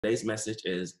Today's message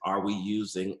is, are we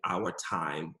using our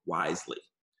time wisely?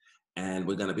 And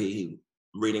we're going to be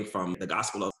reading from the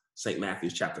Gospel of St. Matthew,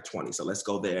 chapter 20. So let's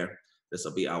go there. This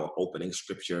will be our opening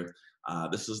scripture.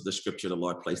 This is the scripture the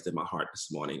Lord placed in my heart this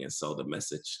morning. And so the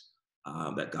message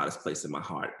that God has placed in my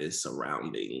heart is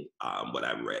surrounding what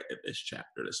I read in this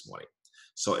chapter this morning.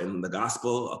 So in the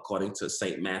Gospel, according to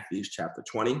St. Matthew, chapter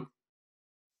 20,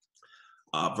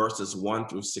 verses 1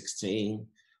 through 16,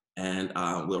 and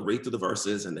we'll read through the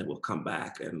verses and then we'll come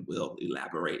back and we'll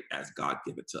elaborate as God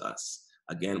give it to us.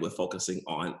 Again, we're focusing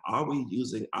on, are we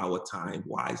using our time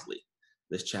wisely?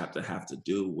 This chapter have to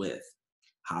do with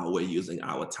how we're using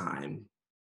our time.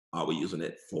 Are we using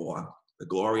it for the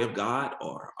glory of God,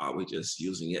 or are we just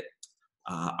using it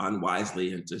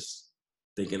unwisely and just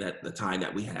thinking that the time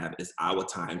that we have is our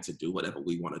time to do whatever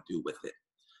we want to do with it?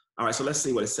 All right, so let's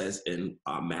see what it says in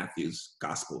Matthew's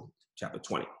Gospel, chapter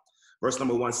 20. Verse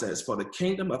number 1 says, "For the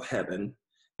kingdom of heaven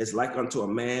is like unto a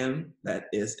man that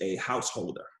is a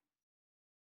householder,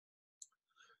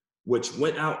 which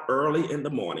went out early in the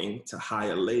morning to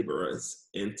hire laborers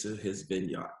into his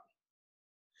vineyard.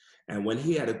 And when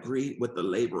he had agreed with the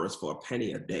laborers for a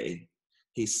penny a day,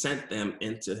 he sent them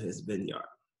into his vineyard.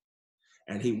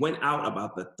 And he went out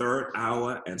about the third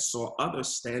hour and saw others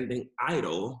standing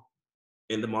idle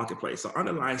in the marketplace." So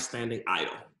underline standing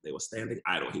idle. They were standing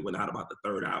idle. He went out about the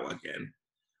third hour again.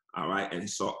 All right. And he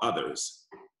saw others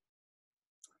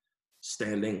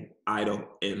standing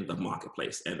idle in the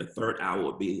marketplace. And the third hour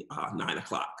would be 9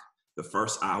 o'clock. The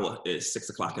first hour is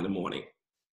 6 o'clock in the morning.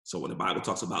 So when the Bible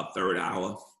talks about third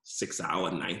hour, 6th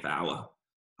hour, 9th hour,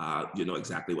 you know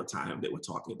exactly what time they were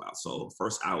talking about. So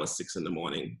first hour is 6 in the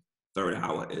morning. Third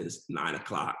hour is 9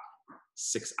 o'clock.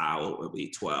 6th hour will be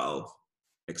 12,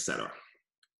 etc.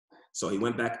 So he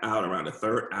went back out around the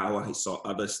third hour. He saw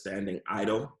others standing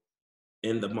idle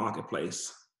in the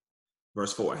marketplace.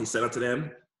 Verse 4, he said unto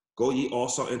them, "Go ye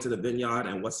also into the vineyard,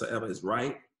 and whatsoever is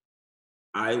right,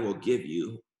 I will give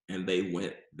you." And they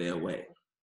went their way.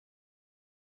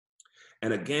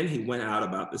 And again, he went out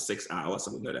about the 6th hour.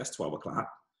 So we know that's 12 o'clock.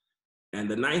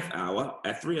 And the 9th hour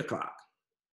at 3 o'clock,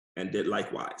 and did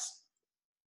likewise.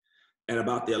 And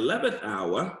about the 11th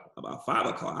hour, about 5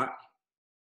 o'clock,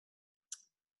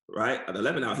 right? At the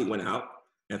 11th hour, he went out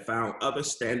and found others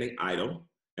standing idle,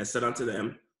 and said unto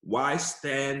them, "Why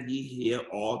stand ye here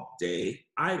all day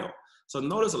idle?" So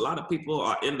notice a lot of people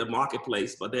are in the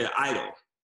marketplace, but they're idle.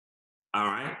 All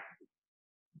right?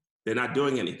 They're not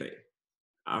doing anything.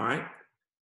 All right?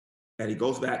 And he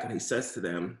goes back and he says to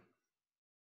them,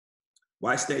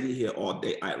 "Why stand ye here all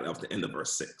day idle?" That was the end of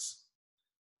verse 6.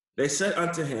 They said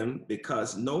unto him,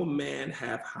 "Because no man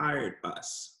hath hired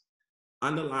us."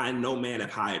 Underline, no man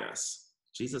hath hired us.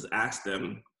 Jesus asked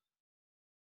them,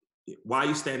 "Why are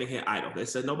you standing here idle?" They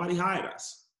said, "Nobody hired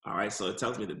us." All right, so it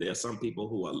tells me that there are some people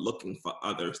who are looking for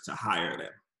others to hire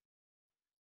them.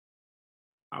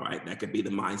 All right, that could be the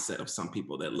mindset of some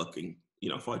people. They're looking,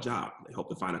 for a job. They hope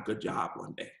to find a good job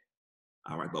one day.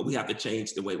 All right, but we have to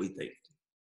change the way we think.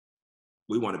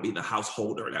 We want to be the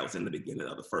householder that was in the beginning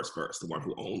of the first verse, the one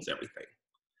who owns everything.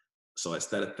 So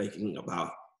instead of thinking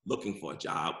about looking for a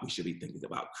job, we should be thinking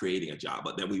about creating a job.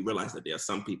 But then we realize that there are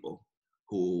some people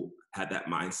who had that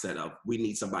mindset of, we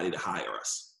need somebody to hire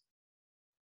us.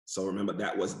 So remember,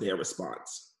 that was their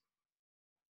response.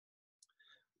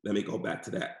 Let me go back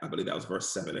to that. I believe that was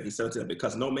verse 7. And he said unto them,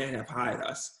 "Because no man hath hired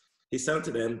us, he said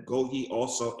unto them, Go ye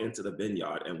also into the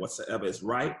vineyard, and whatsoever is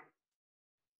right,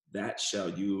 that shall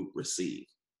you receive."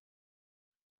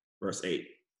 Verse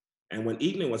 8. And when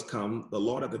evening was come, the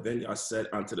Lord of the vineyard said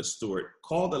unto the steward,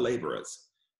 "Call the laborers,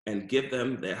 and give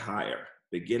them their hire,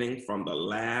 beginning from the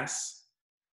last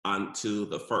unto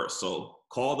the first." So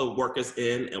call the workers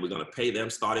in, and we're going to pay them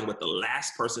starting with the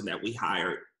last person that we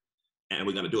hired, and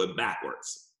we're going to do it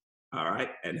backwards. All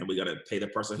right? And then we're going to pay the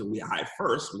person who we hired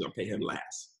first, we're going to pay him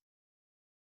last.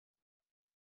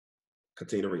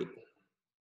 Continue to read.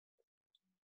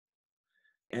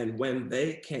 And when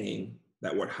they came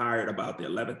that were hired about the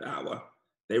 11th hour,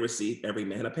 they received every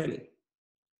man a penny.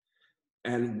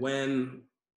 And when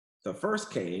the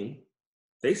first came,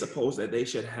 they supposed that they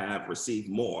should have received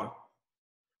more,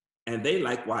 and they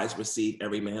likewise received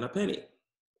every man a penny,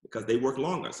 because they worked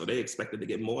longer. So they expected to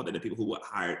get more than the people who were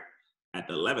hired at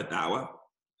the 11th hour.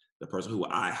 The person who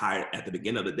I hired at the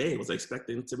beginning of the day was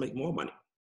expecting to make more money.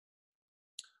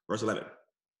 Verse 11.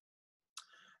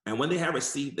 And when they had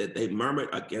received it, they murmured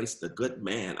against the good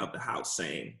man of the house,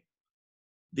 saying,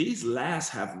 "These last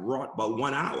have wrought but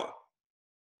 1 hour,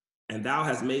 and thou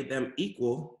hast made them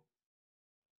equal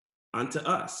unto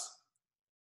us,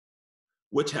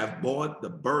 which have borne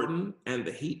the burden and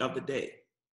the heat of the day.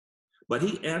 But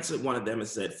he answered one of them and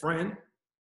said, friend,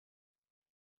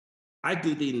 I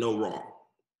do thee no wrong.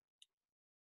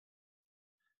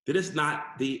 Didst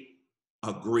not thee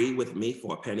agree with me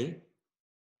for a penny?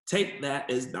 Take that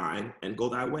as thine and go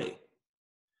thy way.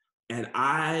 And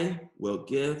I will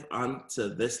give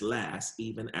unto this last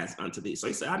even as unto thee. So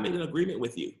he said, I made an agreement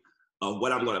with you of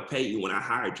what I'm going to pay you when I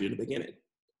hired you in the beginning.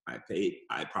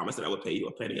 I promised that I would pay you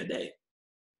a penny a day.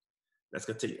 Let's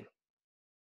continue.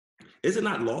 Is it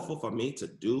not lawful for me to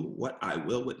do what I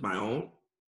will with my own?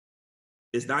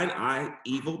 Is thine eye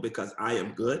evil because I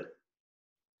am good?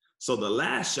 So the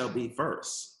last shall be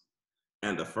first,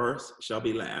 and the first shall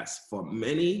be last. For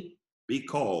many be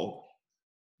called,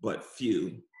 but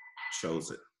few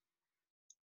chosen.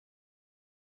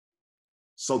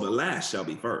 So the last shall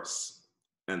be first,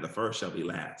 and the first shall be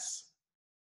last.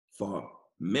 For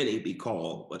many be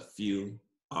called, but few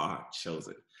are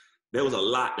chosen. There was a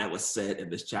lot that was said in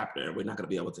this chapter, and we're not going to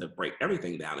be able to break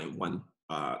everything down in one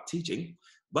teaching,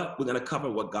 but we're going to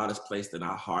cover what God has placed in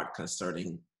our heart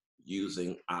concerning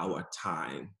using our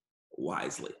time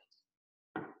wisely.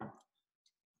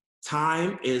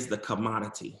 Time is the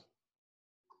commodity.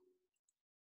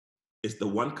 It's the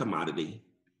one commodity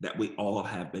that we all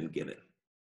have been given.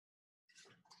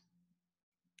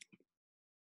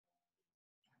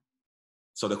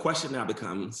 So the question now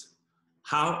becomes,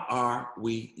 how are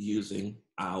we using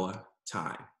our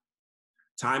time?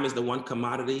 Time is the one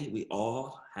commodity we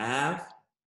all have.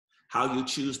 How you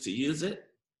choose to use it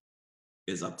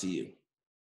is up to you.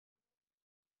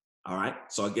 All right.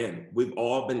 So again, we've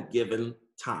all been given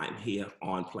time here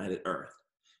on planet Earth,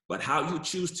 but how you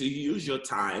choose to use your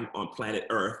time on planet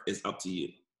Earth is up to you.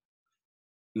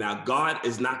 Now, God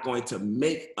is not going to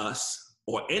make us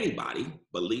or anybody,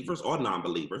 believers or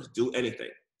non-believers, do anything.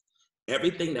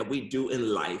 Everything that we do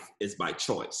in life is by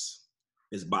choice,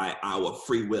 is by our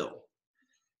free will.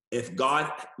 If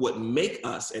God would make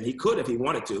us, and he could if he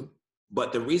wanted to,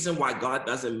 but the reason why God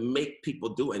doesn't make people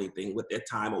do anything with their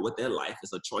time or with their life,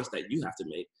 is a choice that you have to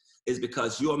make, is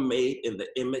because you are made in the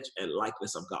image and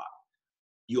likeness of God.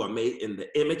 You are made in the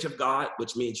image of God,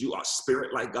 which means you are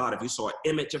spirit like God. If you saw an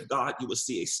image of God, you would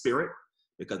see a spirit,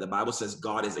 because the Bible says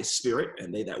God is a spirit,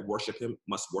 and they that worship him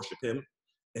must worship him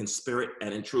in spirit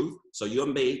and in truth. So you're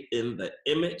made in the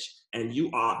image, and you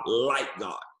are like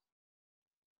God.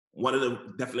 One of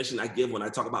the definitions I give when I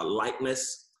talk about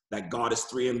likeness, that God is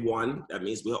 3 in 1, that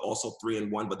means we're also 3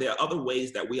 in 1, but there are other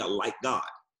ways that we are like God.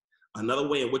 Another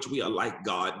way in which we are like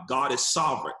God, God is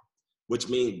sovereign, which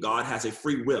means God has a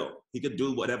free will. He could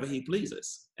do whatever he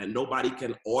pleases, and nobody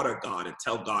can order God and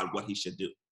tell God what he should do.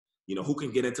 You know, who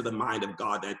can get into the mind of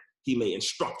God that he may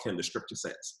instruct him, the scripture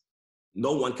says.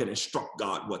 No one can instruct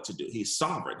God what to do. He's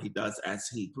sovereign. He does as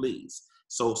he please.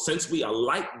 So since we are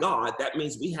like God, that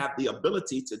means we have the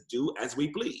ability to do as we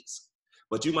please.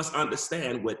 But you must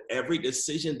understand, with every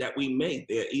decision that we make,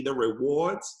 there are either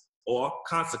rewards or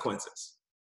consequences.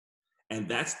 And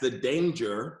that's the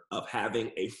danger of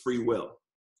having a free will.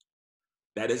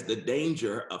 That is the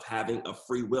danger of having a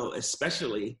free will,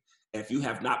 especially if you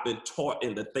have not been taught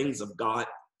in the things of God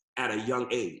at a young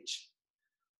age.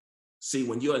 See,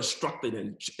 when you're instructed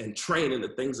and trained in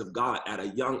the things of God at a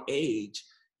young age,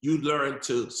 you learn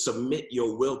to submit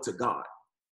your will to God,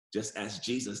 just as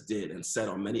Jesus did and said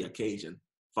on many occasions,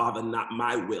 Father, not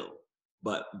my will,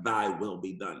 but thy will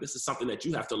be done. This is something that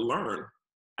you have to learn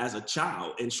as a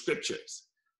child in scriptures,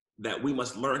 that we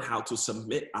must learn how to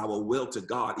submit our will to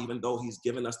God, even though he's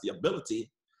given us the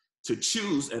ability to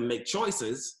choose and make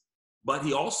choices. But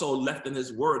he also left in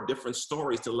his word different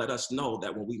stories to let us know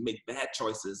that when we make bad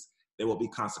choices, there will be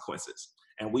consequences.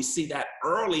 And we see that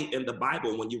early in the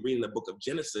Bible when you read in the book of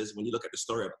Genesis, when you look at the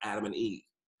story of Adam and Eve.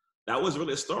 That was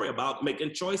really a story about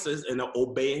making choices and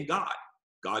obeying God.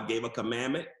 God gave a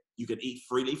commandment. You can eat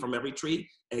freely from every tree,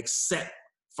 except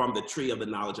from the tree of the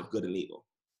knowledge of good and evil.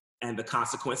 And the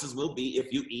consequences will be,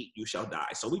 if you eat, you shall die.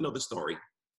 So we know the story.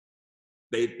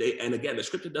 And again, the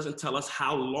scripture doesn't tell us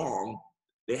how long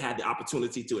they had the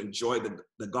opportunity to enjoy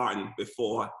the garden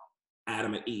before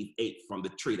Adam and Eve ate from the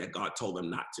tree that God told them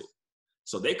not to.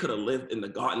 So they could have lived in the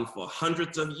garden for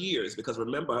hundreds of years, because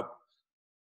remember,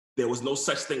 there was no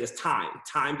such thing as time.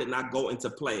 Time did not go into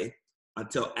play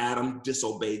until Adam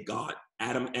disobeyed God.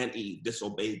 Adam and Eve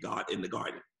disobeyed God in the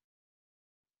garden.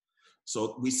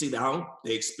 So we see now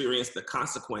they experienced the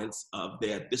consequence of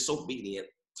their disobedience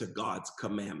to God's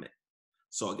commandment.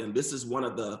 So again, this is one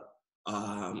of the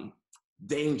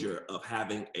danger of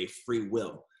having a free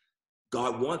will.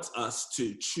 God wants us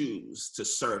to choose to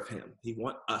serve him. He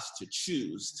wants us to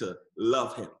choose to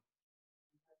love him.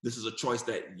 This is a choice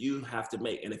that you have to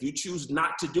make. And if you choose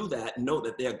not to do that, know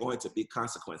that there are going to be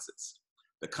consequences.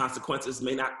 The consequences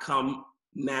may not come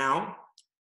now,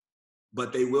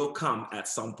 but they will come at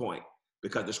some point,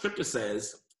 because the scripture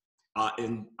says, I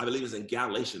believe it's in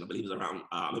Galatians, I believe it's around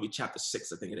maybe chapter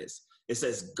 6, I think it is. It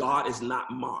says, God is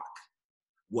not mocked.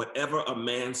 Whatever a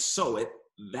man soweth,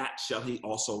 that shall he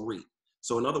also reap.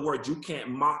 So in other words, you can't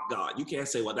mock God. You can't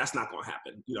say, well, that's not going to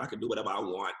happen. I can do whatever I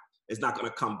want. It's not going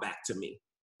to come back to me.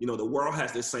 The world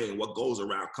has this saying, what goes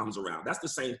around comes around. That's the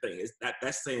same thing.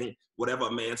 That's saying whatever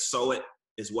a man soweth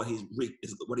is what he's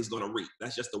going to reap.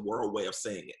 That's just the world way of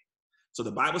saying it. So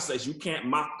the Bible says you can't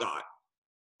mock God.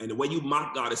 And the way you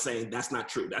mock God is saying that's not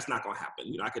true. That's not going to happen.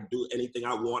 I can do anything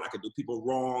I want. I can do people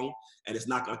wrong, and it's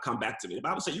not going to come back to me. The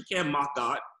Bible says you can't mock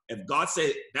God. If God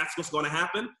said that's what's going to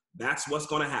happen, that's what's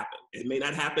going to happen. It may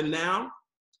not happen now.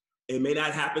 It may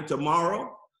not happen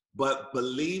tomorrow. But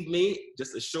believe me,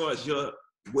 just as sure as you're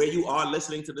where you are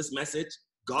listening to this message,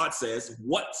 God says,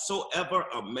 whatsoever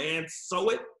a man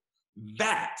soweth,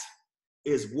 that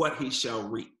is what he shall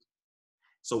reap.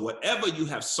 So whatever you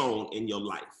have sown in your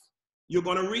life, you're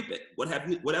going to reap it.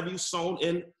 Whatever you sown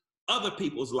in other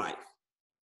people's life,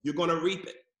 you're going to reap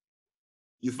it.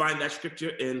 You find that scripture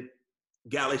in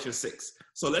Galatians 6.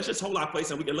 So let's just hold our place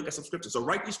and we can look at some scriptures. So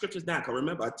write these scriptures down. Because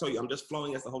remember, I told you, I'm just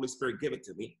flowing as the Holy Spirit give it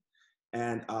to me.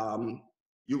 And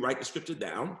you write the scripture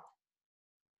down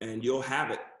and you'll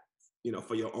have it,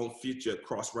 for your own future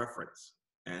cross-reference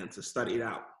and to study it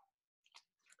out.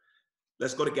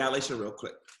 Let's go to Galatians real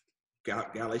quick.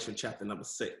 Galatians chapter number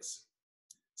 6.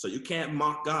 So you can't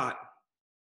mock God.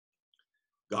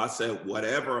 God said,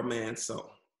 whatever a man sow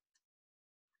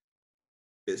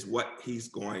is what he's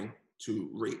going to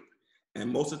reap. And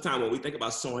most of the time when we think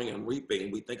about sowing and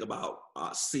reaping, we think about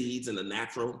seeds in the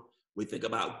natural. We think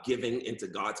about giving into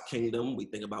God's kingdom. We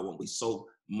think about when we sow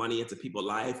money into people's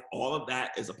life. All of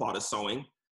that is a part of sowing,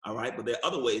 all right? But there are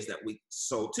other ways that we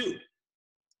sow too.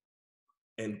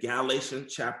 In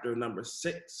Galatians chapter number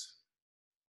 6,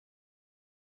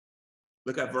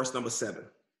 look at verse number 7.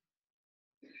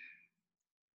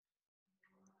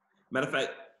 Matter of fact,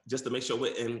 just to make sure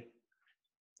we're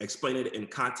explaining it in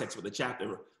context with the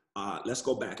chapter, let's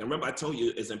go back. And remember, I told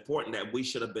you it's important that we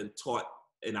should have been taught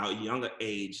in our younger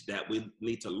age that we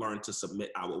need to learn to submit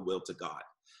our will to God.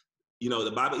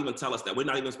 The Bible even tells us that we're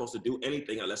not even supposed to do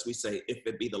anything unless we say, if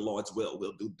it be the Lord's will,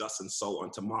 we'll do thus and so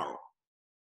on tomorrow.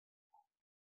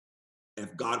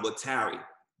 If God will tarry,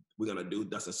 we're going to do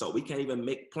thus and so. We can't even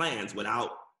make plans without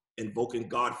invoking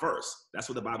God first. That's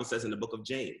what the Bible says in the book of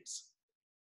James.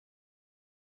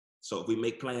 So if we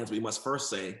make plans, we must first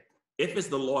say, if it's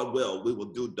the Lord will, we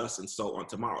will do thus and so on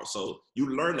tomorrow. So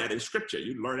you learn that in scripture.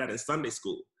 You learn that in Sunday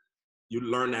school. You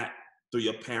learn that through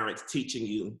your parents teaching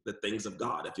you the things of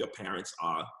God. If your parents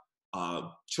are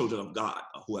children of God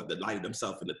who have delighted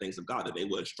themselves in the things of God, that they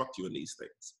will instruct you in these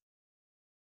things.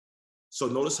 So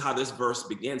notice how this verse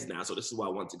begins now. So this is why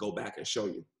I want to go back and show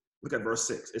you. Look at verse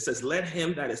 6. It says, let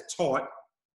him that is taught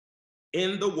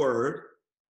in the word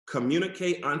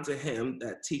communicate unto him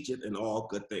that teacheth in all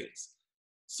good things.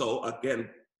 So again,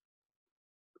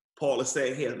 Paul is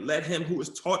saying here, let him who is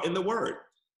taught in the word.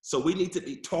 So we need to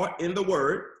be taught in the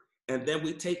word, and then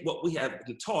we take what we have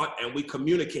been taught and we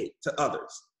communicate to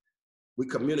others. We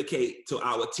communicate to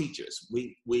our teachers.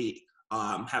 We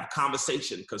have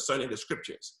conversation concerning the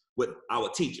scriptures with our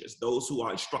teachers, those who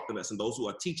are instructing us and those who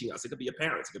are teaching us. It could be a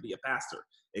parent, it could be a pastor,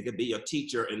 it could be your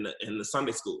teacher in the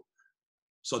Sunday school.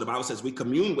 So the Bible says we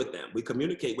commune with them. We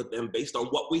communicate with them based on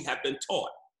what we have been taught.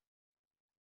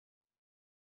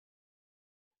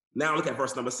 Now look at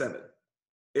verse number 7.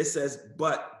 It says,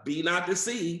 but be not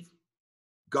deceived,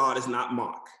 God is not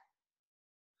mocked.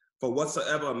 For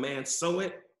whatsoever a man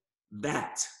soweth,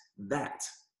 that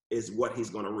is what he's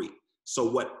going to reap. So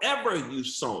whatever you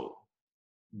sow,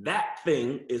 that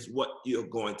thing is what you're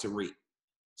going to reap.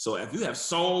 So if you have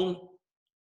sown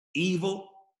evil,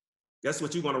 guess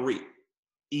what you're going to reap?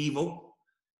 Evil.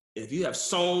 If you have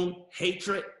sown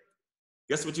hatred,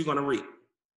 guess what you're going to reap?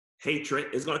 Hatred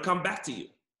is going to come back to you.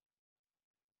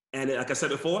 And like I said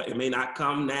before, it may not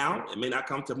come now, it may not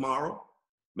come tomorrow,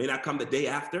 may not come the day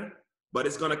after, but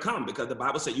it's going to come, because the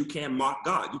Bible says you can't mock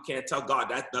God. You can't tell God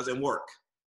that doesn't work,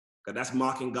 because that's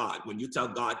mocking God. When you tell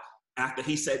God after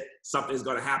he said something is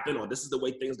going to happen, or this is the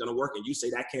way things are going to work, and you say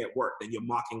that can't work, then you're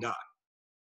mocking God.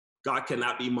 God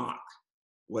cannot be mocked.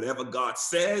 Whatever God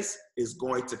says is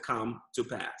going to come to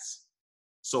pass.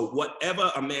 So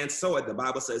whatever a man soweth, the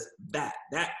Bible says that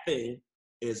thing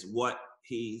is what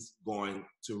he's going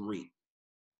to reap.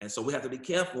 And so we have to be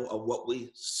careful of what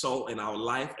we sow in our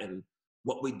life and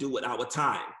what we do with our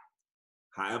time.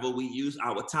 However we use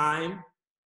our time,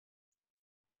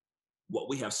 what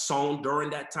we have sown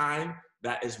during that time,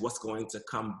 that is what's going to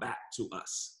come back to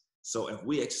us. So if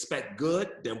we expect good,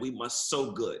 then we must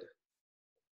sow good.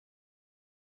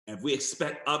 If we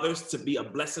expect others to be a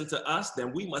blessing to us,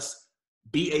 then we must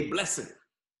be a blessing.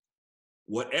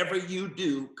 Whatever you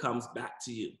do comes back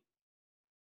to you.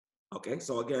 Okay,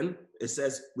 so again, it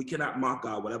says we cannot mock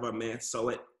God. Whatever a man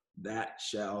soweth, that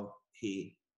shall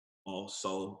he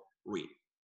also reap.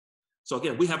 So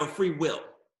again, we have a free will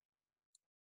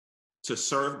to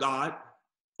serve God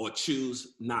or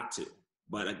choose not to.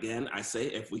 But again, I say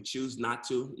if we choose not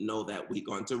to, know that we're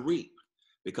going to reap,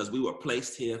 because we were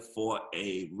placed here for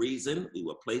a reason. We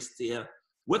were placed here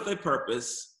with a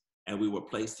purpose, and we were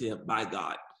placed here by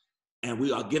God. And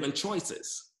we are given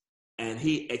choices, and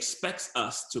he expects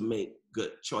us to make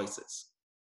good choices.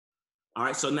 All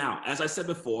right, so now, as I said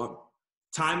before,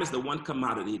 time is the one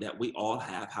commodity that we all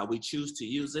have. How we choose to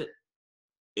use it,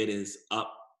 it is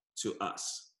up to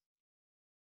us.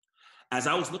 As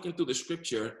I was looking through the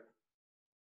scripture,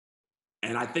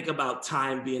 and I think about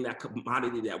time being that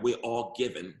commodity that we're all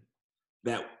given,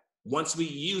 that once we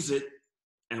use it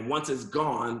and once it's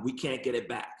gone, we can't get it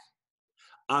back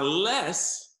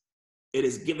unless it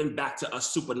is given back to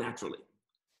us supernaturally.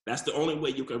 That's the only way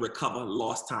you can recover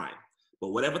lost time. But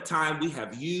whatever time we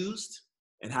have used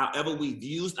and however we've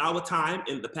used our time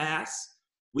in the past,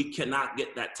 we cannot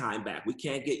get that time back. We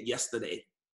can't get yesterday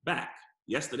back.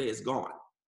 Yesterday is gone.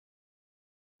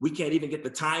 We can't even get the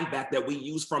time back that we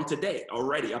used from today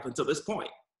already up until this point.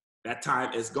 That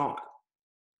time is gone.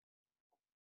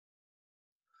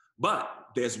 But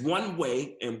there's one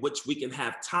way in which we can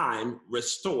have time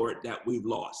restored that we've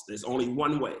lost. There's only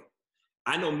one way.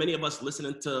 I know many of us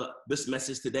listening to this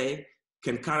message today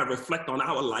can kind of reflect on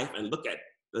our life and look at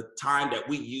the time that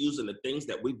we use and the things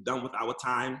that we've done with our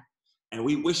time. And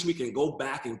we wish we can go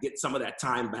back and get some of that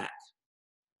time back.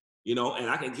 You know, and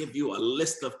I can give you a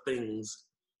list of things,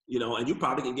 you know, and you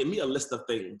probably can give me a list of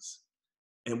things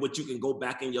in which you can go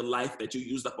back in your life that you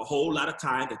used up a whole lot of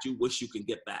time that you wish you can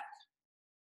get back.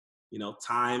 You know,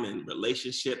 time and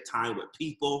relationship, time with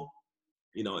people,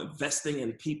 you know, investing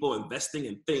in people, investing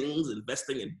in things,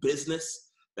 investing in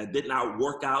business that did not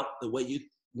work out the way you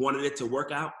wanted it to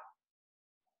work out.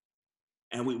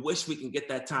 And we wish we can get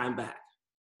that time back.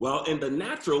 Well, in the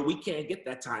natural, we can't get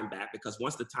that time back because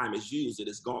once the time is used, it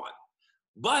is gone.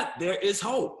 But there is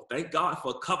hope. Thank God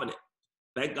for covenant.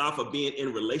 Thank God for being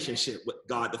in relationship with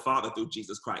God the Father through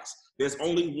Jesus Christ. There's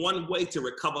only one way to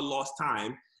recover lost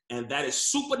time, and that is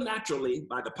supernaturally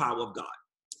by the power of God.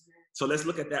 So let's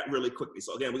look at that really quickly.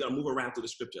 So again, we're going to move around through the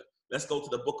scripture. Let's go to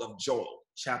the book of Joel,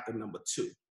 chapter number 2.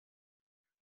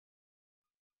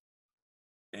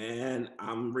 And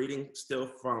I'm reading still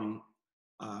from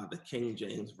the King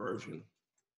James Version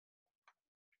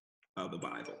of the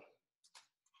Bible.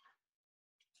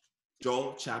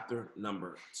 Joel, chapter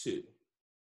number 2.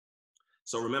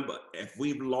 So remember, if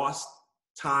we've lost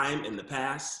time in the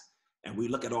past, and we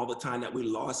look at all the time that we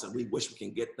lost and we wish we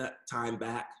can get that time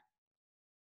back,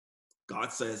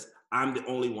 God says, I'm the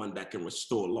only one that can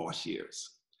restore lost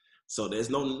years. So there's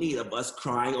no need of us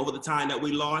crying over the time that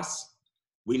we lost.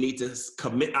 We need to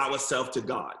commit ourselves to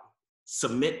God,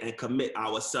 submit and commit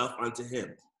ourselves unto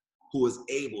him, who is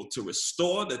able to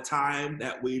restore the time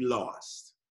that we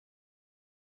lost.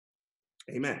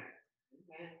 Amen.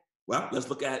 Well, let's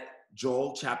look at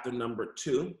Joel chapter number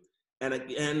 2. And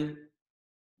again,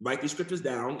 write these scriptures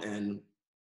down and,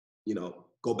 you know,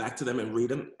 go back to them and read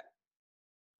them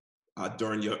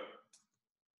during your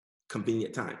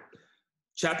convenient time.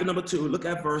 Chapter number 2, look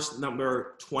at verse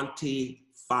number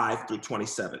 25 through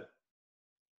 27.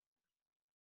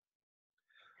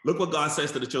 Look what God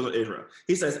says to the children of Israel.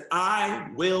 He says, I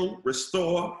will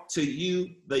restore to you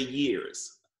the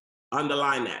years.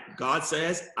 Underline that. God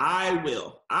says, I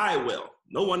will.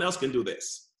 No one else can do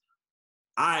this.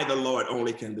 I, the Lord,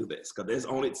 only can do this, because there's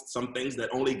only some things that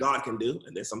only God can do,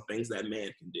 and there's some things that man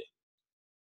can do.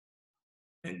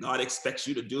 And God expects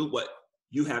you to do what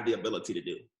you have the ability to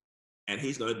do. And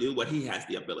he's going to do what he has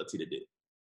the ability to do.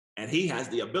 And he has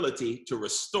the ability to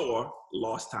restore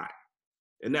lost time.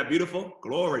 Isn't that beautiful?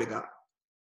 Glory to God.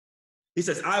 He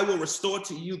says, I will restore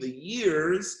to you the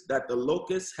years that the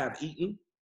locusts have eaten,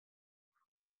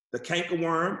 the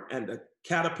cankerworm and the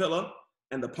caterpillar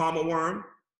and the palmer worm,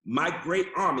 my great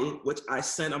army, which I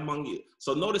sent among you.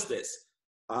 So notice this.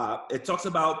 It talks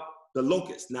about the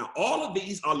locusts. Now, all of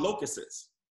these are locusts.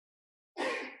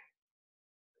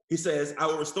 He says, I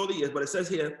will restore the years, but it says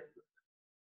here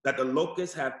that the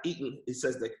locusts have eaten. It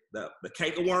says the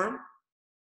cankerworm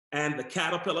and the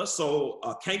caterpillar. So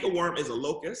a cankerworm is a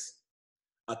locust.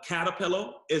 A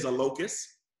caterpillar is a locust.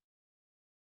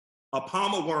 A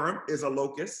palmer worm is a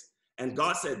locust. And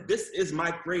God said, this is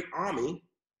my great army,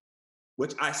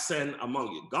 which I send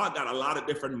among you. God got a lot of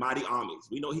different mighty armies.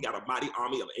 We know he got a mighty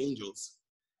army of angels,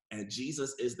 and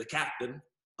Jesus is the captain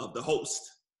of the host,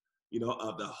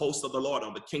 of the host of the Lord,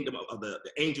 of the kingdom of the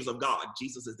angels of God.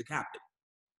 Jesus is the captain.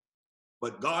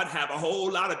 But God have a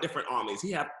whole lot of different armies.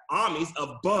 He have armies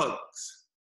of bugs.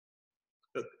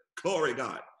 Glory to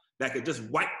God. That could just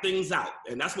wipe things out.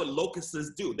 And that's what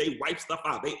locusts do. They wipe stuff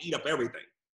out. They eat up everything.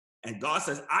 And God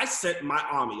says, I sent my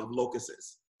army of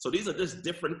locusts. So these are just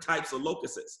different types of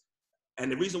locusts.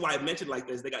 And the reason why I mentioned like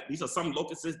this, these are some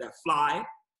locusts that fly,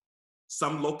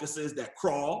 some locusts that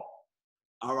crawl,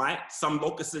 all right? Some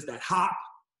locusts that hop,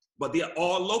 but they're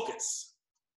all locusts.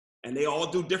 And they all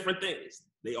do different things.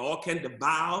 They all can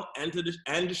devour and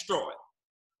destroy.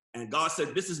 And God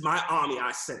said, this is my army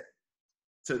I sent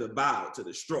to devour, to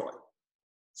destroy.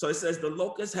 So it says the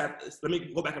locusts have, let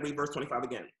me go back and read verse 25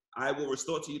 again. I will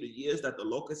restore to you the years that the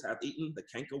locusts have eaten, the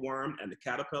cankerworm and the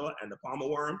caterpillar and the palmer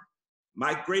worm,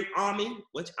 my great army,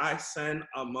 which I send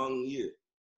among you.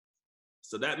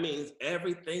 So that means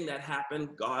everything that happened,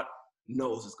 God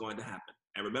knows is going to happen.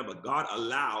 And remember, God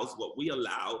allows what we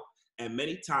allow, and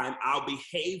many times our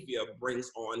behavior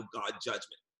brings on God's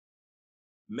judgment.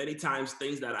 Many times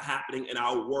things that are happening in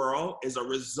our world is a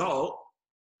result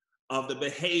of the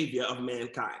behavior of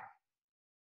mankind.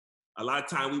 A lot of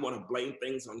time we want to blame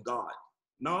things on God.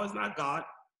 No, it's not God.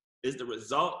 It's the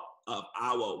result of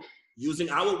our using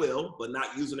our will, but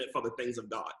not using it for the things of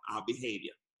God, our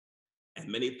behavior. And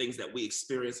many things that we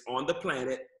experience on the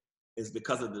planet is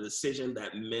because of the decision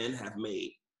that men have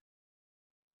made.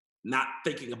 Not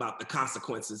thinking about the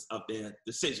consequences of their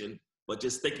decision, but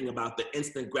just thinking about the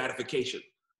instant gratification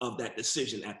of that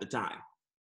decision at the time.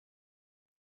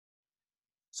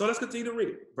 So let's continue to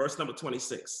read verse number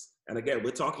 26. And again,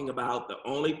 we're talking about the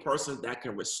only person that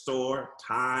can restore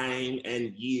time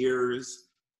and years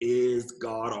is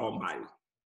God Almighty.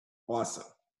 Awesome.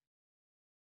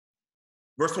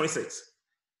 Verse 26.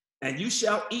 And you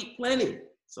shall eat plenty.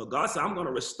 So God said, I'm going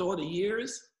to restore the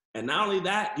years. And not only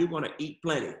that, you're going to eat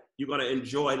plenty. You're going to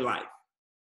enjoy life.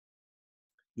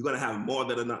 You're going to have more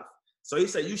than enough. So he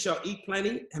said, you shall eat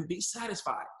plenty and be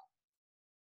satisfied.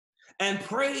 And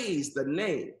praise the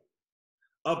name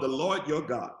of the Lord your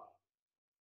God,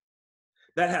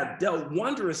 that have dealt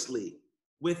wondrously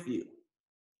with you.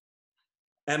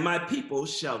 And my people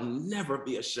shall never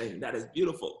be ashamed. That is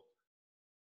beautiful.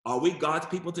 Are we God's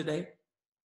people today?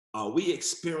 Are we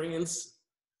experiencing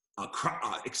a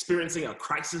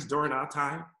crisis during our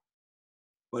time?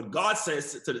 But God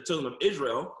says to the children of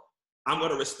Israel, I'm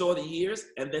going to restore the years.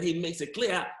 And then he makes it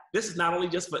clear, this is not only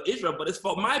just for Israel, but it's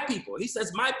for my people. He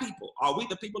says, my people. Are we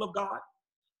the people of God?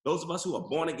 Those of us who are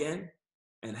born again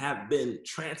and have been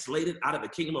translated out of the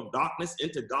kingdom of darkness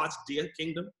into God's dear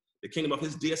kingdom, the kingdom of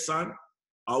his dear son.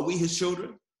 Are we his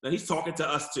children? And he's talking to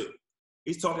us too.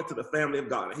 He's talking to the family of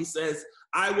God. And he says,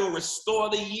 I will restore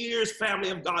the years, family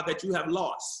of God, that you have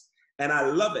lost. And I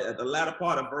love it at the latter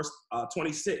part of verse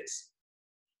 26.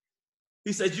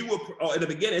 He says, you will, or in the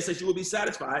beginning, it says you will be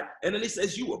satisfied. And then he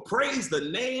says, you will praise the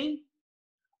name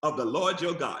of the Lord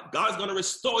your God. God's going to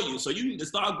restore you. So you need to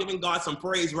start giving God some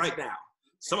praise right now.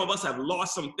 Some of us have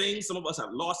lost some things. Some of us have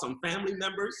lost some family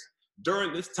members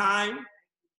during this time.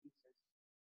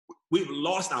 We've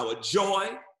lost our joy.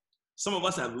 Some of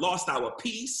us have lost our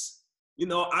peace.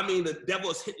 The devil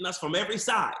is hitting us from every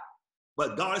side.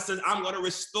 But God says, I'm going to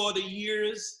restore the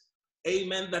years,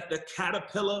 amen, that the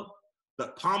caterpillar, the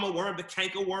palmer worm, the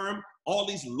cankerworm, all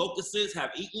these locusts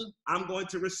have eaten. I'm going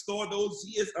to restore those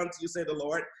years unto you, say the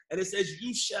Lord. And it says,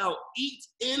 you shall eat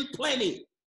in plenty.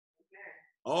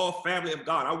 Oh, family of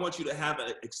God, I want you to have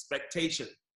an expectation.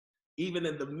 Even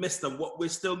in the midst of what we're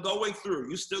still going through,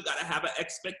 you still got to have an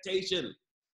expectation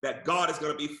that God is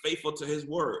going to be faithful to his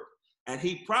word. And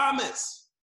he promised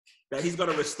that he's going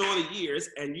to restore the years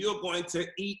and you're going to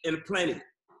eat in plenty.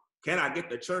 Can I get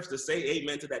the church to say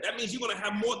amen to that? That means you're going to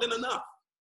have more than enough.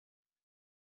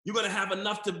 You're going to have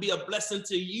enough to be a blessing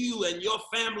to you and your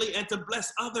family and to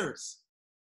bless others.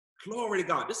 Glory to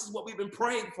God. This is what we've been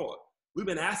praying for. We've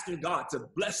been asking God to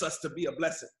bless us to be a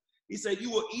blessing. He said,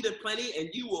 you will eat in plenty and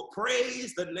you will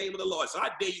praise the name of the Lord. So I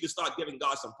dare you to start giving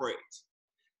God some praise.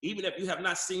 Even if you have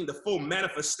not seen the full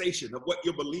manifestation of what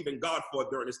you're believing God for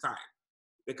during this time.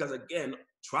 Because again,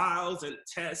 trials and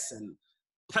tests and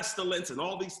pestilence and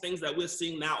all these things that we're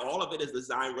seeing now, all of it is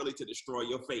designed really to destroy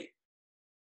your faith,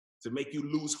 to make you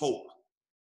lose hope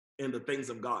in the things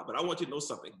of God. But I want you to know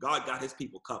something. God got his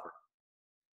people covered.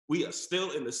 We are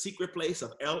still in the secret place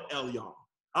of El Elyon.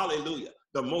 Hallelujah.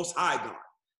 The Most High God.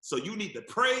 So you need to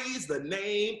praise the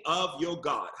name of your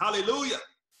God. Hallelujah.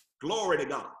 Glory to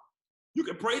God. You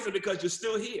can praise him because you're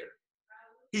still here.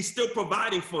 He's still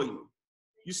providing for you.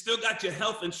 You still got your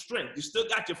health and strength. You still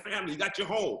got your family. You got your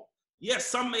home. Yes,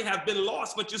 some may have been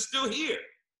lost, but you're still here.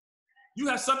 You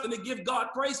have something to give God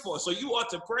praise for. So you ought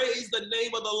to praise the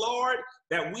name of the Lord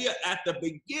that we are at the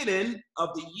beginning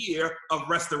of the year of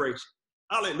restoration.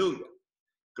 Hallelujah.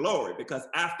 Glory, because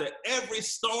after every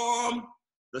storm,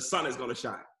 the sun is going to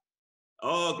shine.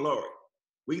 Oh, glory.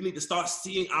 We need to start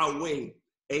seeing our way,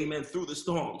 amen, through the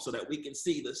storm so that we can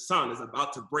see the sun is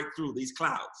about to break through these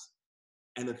clouds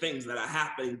and the things that are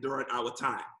happening during our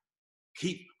time.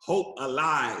 Keep hope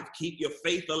alive. Keep your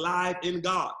faith alive in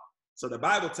God. So the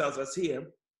Bible tells us here,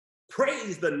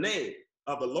 praise the name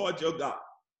of the Lord your God.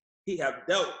 He have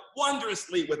dealt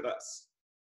wondrously with us.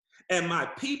 And my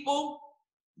people,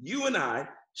 you and I,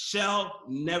 shall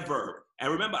never.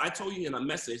 And remember, I told you in a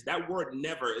message, that word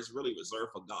never is really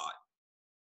reserved for God.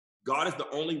 God is the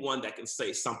only one that can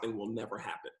say something will never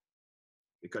happen.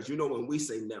 Because you know when we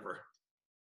say never,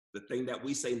 the thing that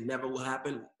we say never will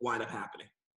happen, wind up happening.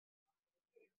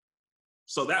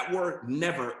 So that word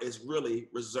never is really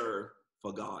reserved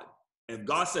for God. If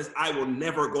God says, I will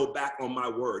never go back on my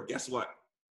word, guess what?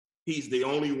 He's the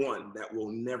only one that will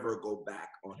never go back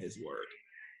on his word.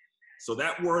 So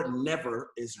that word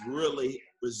never is really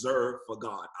reserved for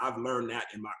God. I've learned that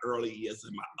in my early years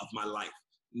of my life.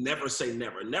 Never say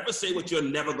never. Never say what you're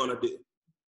never going to do.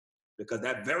 Because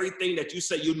that very thing that you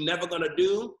say you're never going to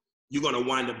do, you're going to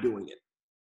wind up doing it.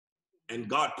 And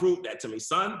God proved that to me.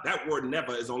 Son, that word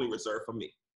never is only reserved for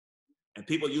me. And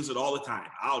people use it all the time.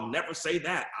 I'll never say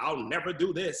that. I'll never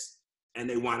do this. And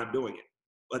they wind up doing it.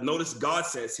 But notice God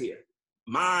says here,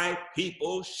 my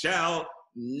people shall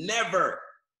never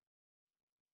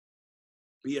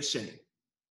be ashamed.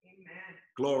 Amen.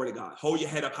 Glory to God. Hold your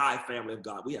head up high, family of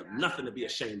God. We have nothing to be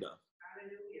ashamed of.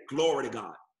 Hallelujah. Glory to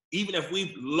God. Even if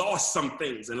we've lost some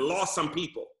things and lost some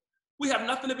people, we have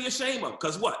nothing to be ashamed of.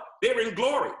 Because what? They're in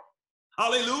glory.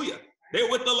 Hallelujah. They're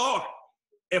with the Lord.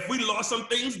 If we lost some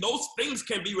things, those things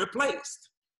can be replaced.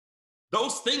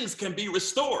 Those things can be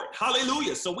restored.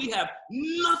 Hallelujah. So we have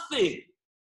nothing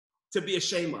to be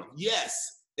ashamed of.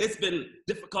 Yes, it's been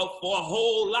difficult for a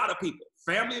whole lot of people.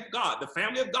 Family of God, the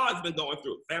family of God has been going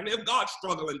through. Family of God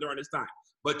struggling during this time.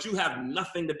 But you have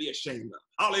nothing to be ashamed of.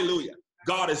 Hallelujah.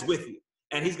 God is with you.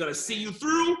 And he's going to see you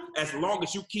through as long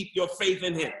as you keep your faith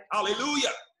in him. Hallelujah.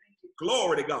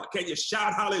 Glory to God. Can you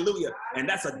shout hallelujah? And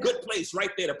that's a good place right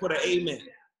there to put an amen.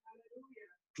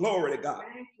 Glory to God.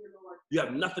 You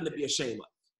have nothing to be ashamed of.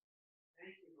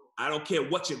 I don't care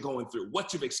what you're going through,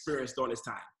 what you've experienced during this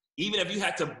time. Even if you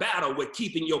had to battle with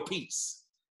keeping your peace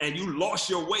and you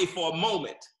lost your way for a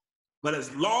moment. But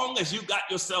as long as you got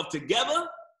yourself together,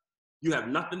 you have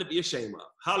nothing to be ashamed of.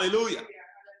 Hallelujah.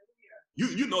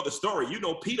 You know the story. You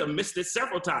know Peter missed it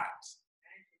several times.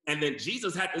 And then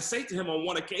Jesus had to say to him on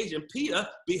one occasion, Peter,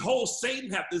 behold, Satan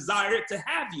hath desired to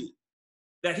have you,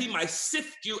 that he might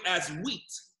sift you as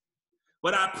wheat.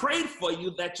 But I prayed for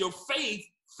you that your faith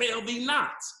fail thee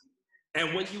not.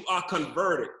 And when you are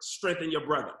converted, strengthen your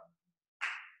brother.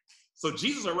 So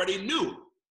Jesus already knew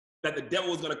that the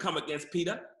devil was going to come against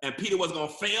Peter, and Peter was going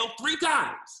to fail 3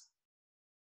 times.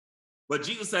 But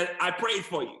Jesus said, I prayed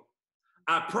for you.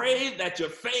 I prayed that your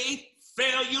faith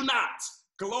fail you not.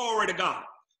 Glory to God.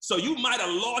 So you might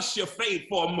have lost your faith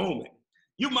for a moment.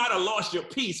 You might have lost your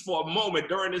peace for a moment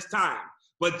during this time.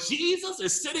 But Jesus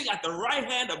is sitting at the right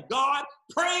hand of God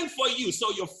praying for you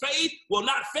so your faith will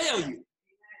not fail you.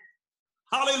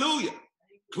 Hallelujah.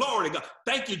 Glory to God.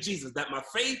 Thank you, Jesus, that my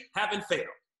faith haven't failed.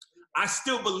 I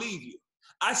still believe you.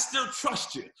 I still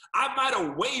trust you. I might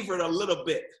have wavered a little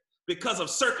bit because of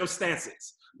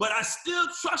circumstances, but I still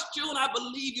trust you and I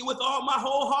believe you with all my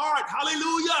whole heart.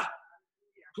 Hallelujah.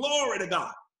 Glory to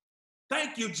God.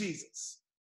 Thank you, Jesus.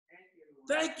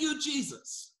 Thank you,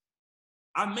 Jesus.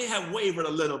 I may have wavered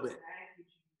a little bit,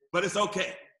 but it's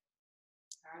okay.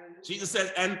 Jesus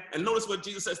says, and notice what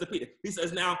Jesus says to Peter. He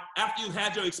says, now, after you've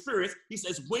had your experience, he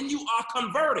says, when you are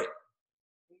converted,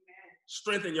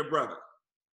 strengthen your brother.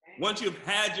 Once you've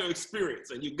had your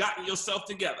experience and you've gotten yourself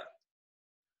together,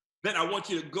 then I want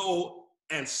you to go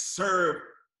and serve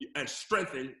and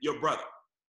strengthen your brother.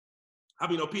 How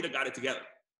many know Peter got it together?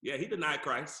 Yeah, he denied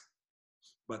Christ,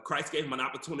 but Christ gave him an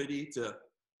opportunity to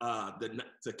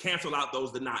cancel out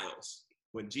those denials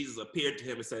when Jesus appeared to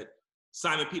him and said,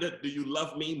 Simon Peter, do you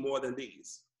love me more than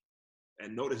these?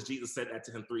 And notice Jesus said that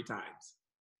to him 3 times.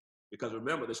 Because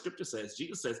remember, the scripture says,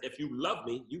 Jesus says, if you love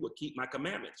me, you would keep my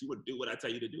commandments. You would do what I tell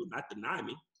you to do, not deny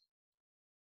me.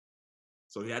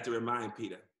 So he had to remind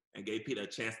Peter and gave Peter a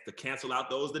chance to cancel out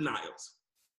those denials.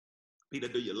 Peter,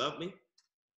 do you love me?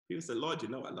 Peter said, Lord, you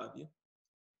know I love you.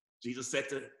 Jesus said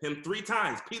to him 3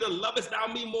 times, Peter, lovest thou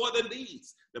me more than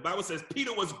these? The Bible says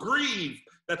Peter was grieved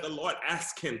that the Lord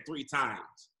asked him 3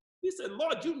 times. He said,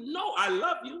 Lord, you know I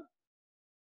love you.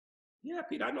 Yeah,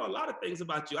 Peter, I know a lot of things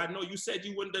about you. I know you said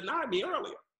you wouldn't deny me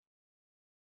earlier.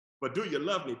 But do you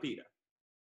love me, Peter?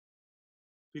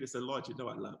 Peter said, Lord, you know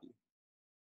I love you.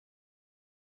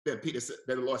 Then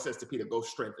the Lord says to Peter, go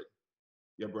strengthen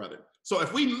your brother. So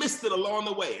if we missed it along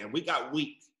the way and we got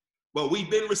weak, but we've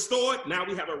been restored, now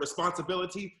we have a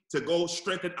responsibility to go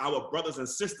strengthen our brothers and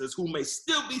sisters who may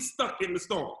still be stuck in the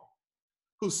storm,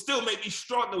 who still may be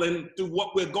struggling through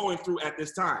what we're going through at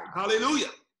this time. Hallelujah.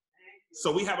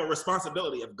 So we have a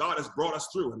responsibility. If God has brought us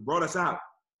through and brought us out,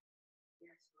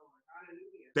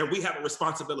 then we have a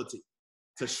responsibility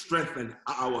to strengthen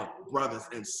our brothers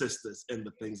and sisters in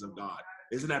the things of God.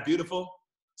 Isn't that beautiful?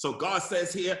 So God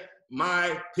says here,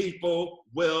 my people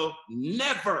will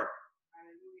never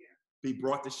be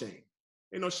brought to shame.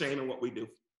 There's no shame in what we do.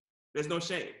 There's no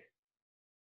shame.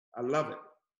 I love it.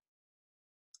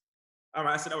 All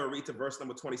right, I said I would read to verse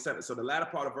number 27. So the latter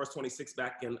part of verse 26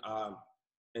 back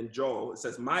in Joel, it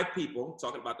says, my people,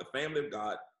 talking about the family of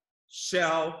God,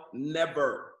 shall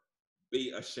never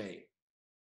be ashamed.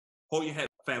 Hold your head,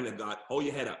 family of God, hold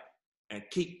your head up and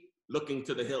keep looking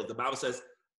to the hills. The Bible says,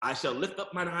 I shall lift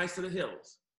up mine eyes to the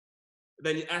hills.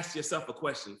 Then you ask yourself a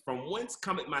question, from whence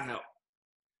cometh my help?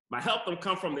 My help don't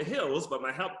come from the hills, but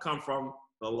my help come from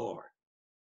the Lord.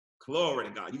 Glory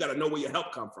to God. You got to know where your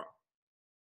help come from.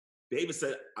 David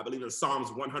said, I believe in Psalms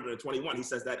 121, he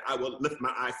says that I will lift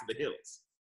my eyes to the hills.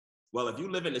 Well, if you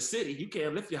live in the city, you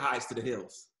can't lift your eyes to the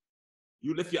hills.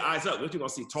 You lift your eyes up, you're going to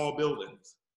see tall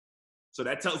buildings. So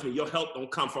that tells me your help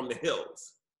don't come from the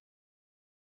hills.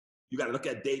 You got to look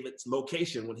at David's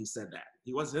location when he said that.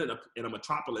 He wasn't in a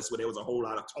metropolis where there was a whole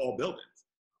lot of tall buildings.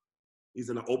 He's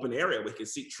in an open area where he can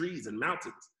see trees and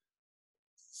mountains.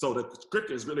 So the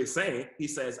scripture is really saying, he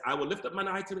says, I will lift up mine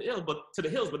eye to the hills,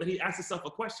 but then he asks himself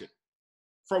a question.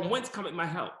 From whence cometh my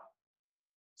help?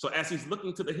 So as he's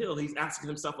looking to the hill, he's asking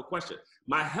himself a question.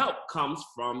 My help comes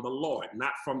from the Lord,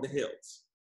 not from the hills.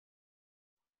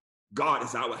 God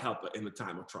is our helper in the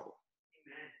time of trouble.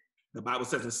 Amen. The Bible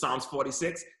says in Psalms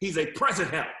 46, he's a present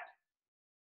help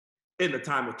in the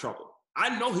time of trouble.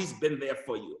 I know he's been there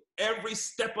for you every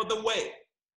step of the way,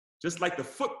 just like the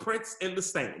footprints in the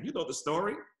sand. You know the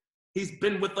story. He's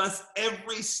been with us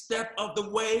every step of the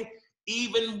way,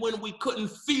 even when we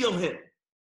couldn't feel him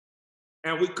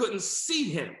and we couldn't see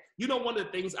him. You know, one of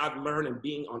the things I've learned in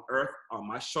being on earth, on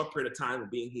my short period of time of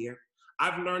being here,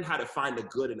 I've learned how to find the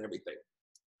good in everything.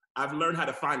 I've learned how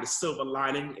to find the silver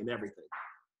lining in everything.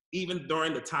 Even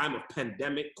during the time of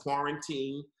pandemic,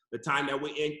 quarantine, the time that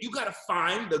we're in, you got to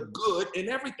find the good in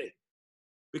everything,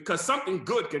 because something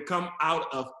good can come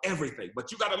out of everything,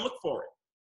 but you got to look for it.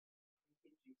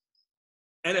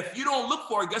 And if you don't look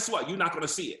for it, guess what? You're not going to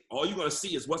see it. All you're going to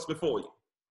see is what's before you.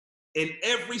 In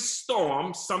every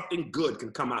storm, something good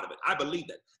can come out of it. I believe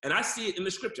that. And I see it in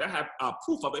the scripture. I have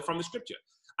proof of it from the scripture.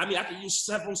 I mean, I can use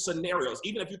several scenarios.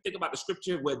 Even if you think about the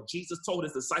scripture where Jesus told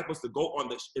his disciples to go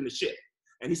in the ship.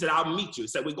 And he said, I'll meet you. He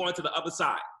said, we're going to the other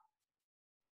side.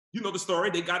 You know the story.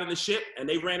 They got in the ship and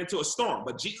they ran into a storm,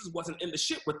 but Jesus wasn't in the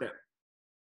ship with them.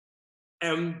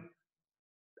 And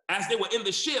as they were in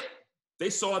the ship, they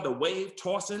saw the wave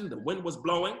tossing, the wind was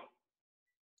blowing.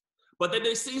 But then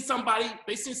they seen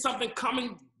something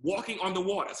coming, walking on the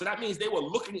water. So that means they were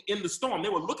looking in the storm. They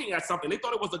were looking at something. They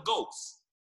thought it was a ghost.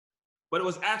 But it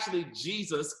was actually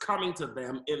Jesus coming to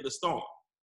them in the storm.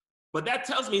 But that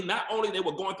tells me not only they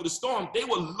were going through the storm, they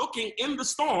were looking in the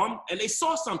storm and they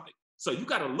saw something. So you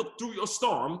got to look through your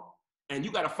storm and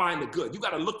you got to find the good. You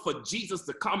got to look for Jesus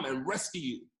to come and rescue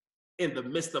you in the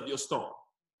midst of your storm.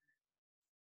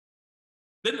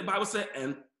 Then the Bible said,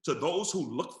 and to those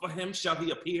who look for him shall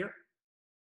he appear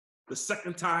the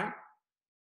second time.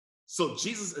 So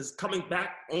Jesus is coming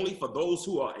back only for those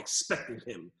who are expecting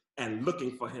him and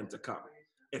looking for him to come.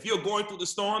 If you're going through the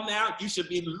storm now, you should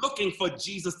be looking for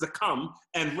Jesus to come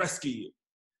and rescue you.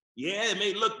 Yeah, it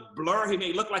may look blur. He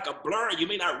may look like a blur. You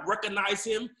may not recognize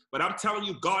him, but I'm telling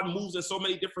you, God moves in so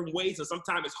many different ways, and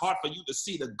sometimes it's hard for you to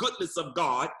see the goodness of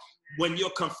God when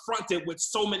you're confronted with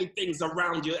so many things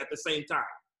around you at the same time.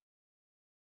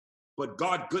 But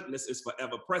God's goodness is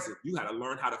forever present. You got to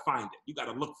learn how to find it. You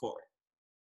got to look for it.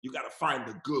 You got to find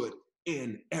the good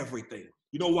in everything.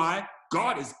 You know why?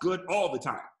 God is good all the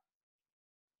time.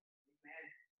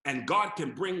 And God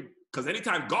can bring, because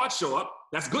anytime God show up,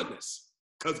 that's goodness.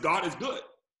 Because God is good.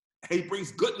 He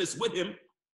brings goodness with him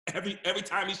every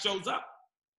time he shows up.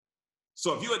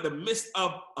 So if you're in the midst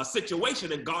of a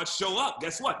situation and God show up,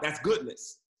 guess what? That's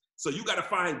goodness. So you got to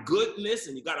find goodness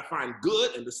and you got to find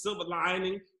good and the silver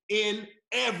lining in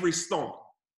every storm.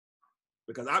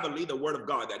 Because I believe the word of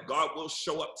God, that God will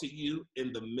show up to you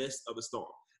in the midst of the storm.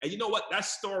 And you know what? That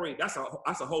story, that's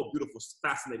a whole beautiful,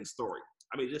 fascinating story.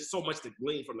 I mean, there's so much to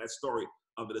glean from that story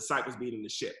of the disciples being in the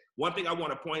ship. One thing I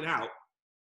want to point out,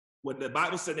 when the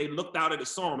Bible said they looked out at the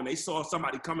storm and they saw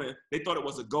somebody coming, they thought it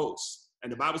was a ghost.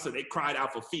 And the Bible said they cried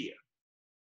out for fear.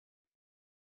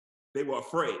 They were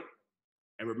afraid.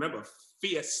 And remember,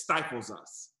 fear stifles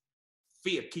us.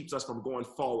 Fear keeps us from going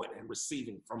forward and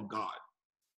receiving from God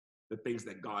the things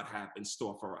that God has in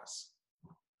store for us.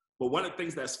 But one of the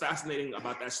things that's fascinating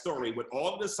about that story, with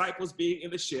all the disciples being in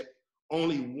the ship,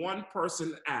 only one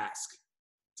person asked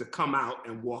to come out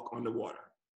and walk on the water.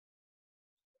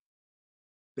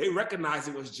 They recognized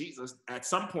it was Jesus. At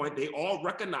some point, they all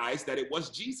recognized that it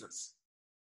was Jesus.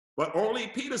 But only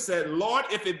Peter said, Lord,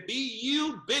 if it be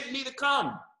you, bid me to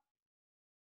come.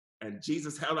 And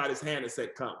Jesus held out his hand and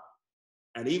said, come.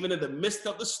 And even in the midst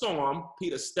of the storm,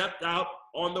 Peter stepped out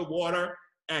on the water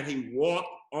and he walked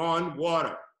on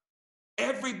water.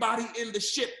 Everybody in the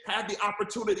ship had the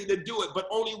opportunity to do it, but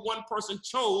only one person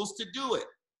chose to do it.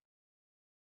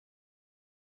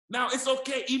 Now, it's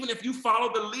okay, even if you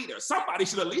follow the leader. Somebody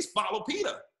should at least follow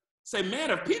Peter. Say,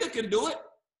 man, if Peter can do it,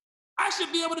 I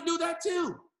should be able to do that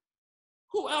too.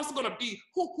 Who else is going to be,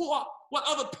 what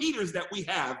other Peters that we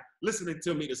have listening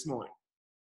to me this morning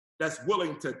that's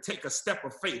willing to take a step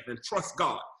of faith and trust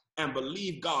God and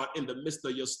believe God in the midst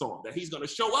of your storm, that he's going to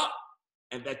show up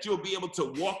and that you'll be able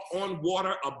to walk on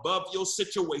water above your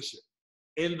situation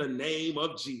in the name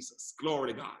of Jesus.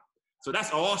 Glory to God. So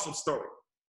that's an awesome story.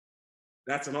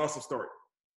 That's an awesome story.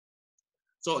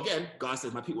 So again, God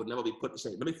says, my people will never be put to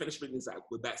shame. Let me finish reading this out.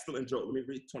 We're back still in Job. Let me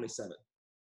read 27.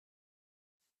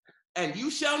 And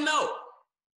you shall know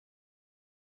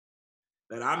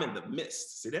that I'm in the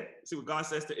midst. See that? See what God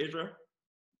says to Israel?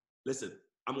 Listen,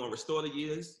 I'm going to restore the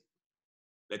years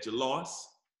that you lost.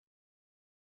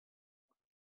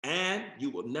 And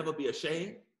you will never be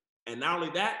ashamed. And not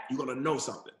only that, you're going to know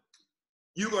something.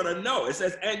 You're going to know. It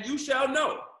says, and you shall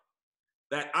know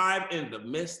that I'm in the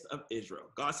midst of Israel.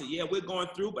 God said, yeah, we're going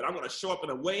through, but I'm going to show up in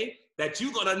a way that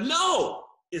you're going to know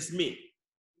it's me.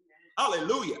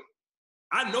 Hallelujah.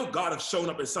 I know God has shown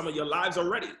up in some of your lives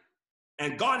already.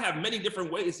 And God have many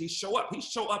different ways he show up. He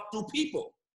show up through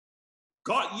people.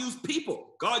 God used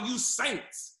people. God used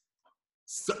saints.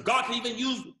 God can even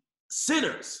use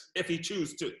sinners if he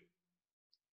chooses to.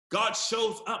 God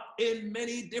shows up in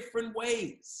many different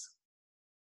ways.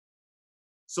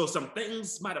 So some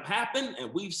things might have happened and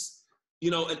we've,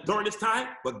 during this time,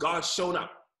 but God showed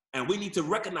up. And we need to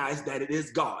recognize that it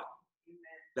is God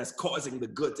that's causing the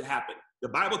good to happen. The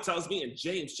Bible tells me in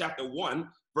James chapter 1,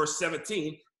 verse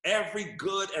 17, every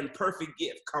good and perfect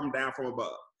gift come down from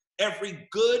above. Every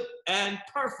good and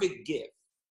perfect gift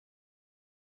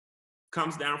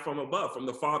comes down from above, from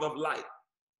the Father of light,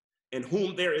 in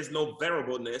whom there is no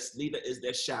variableness, neither is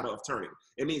there shadow of turning.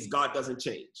 It means God doesn't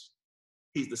change.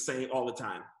 He's the same all the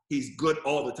time. He's good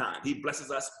all the time. He blesses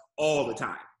us all the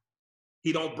time.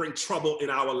 He don't bring trouble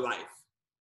in our life.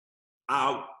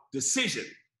 Our decision,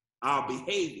 our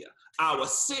behavior, our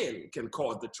sin can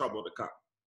cause the trouble to come.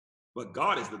 But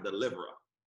God is the deliverer.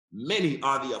 Many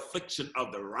are the affliction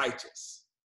of the righteous,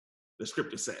 the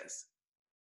scripture says.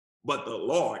 But the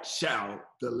Lord shall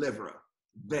deliver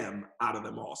them out of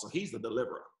them all. So he's the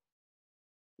deliverer.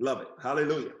 Love it.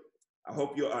 Hallelujah. I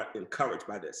hope you are encouraged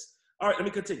by this. All right, let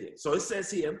me continue. So it says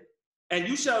here, and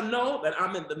you shall know that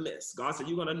I'm in the midst. God said,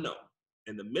 you're going to know.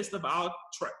 In the midst of our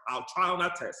trial and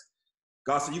our test,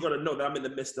 God said, you're going to know that I'm in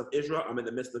the midst of Israel. I'm in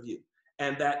the midst of you.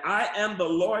 And that I am the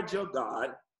Lord your God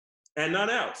and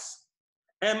none else.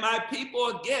 And my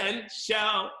people again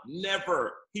shall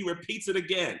never. He repeats it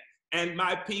again. And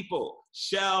my people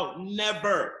shall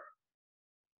never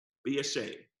be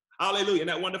ashamed. Hallelujah. Isn't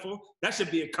that wonderful? That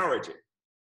should be encouraging.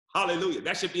 Hallelujah.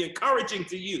 That should be encouraging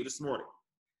to you this morning.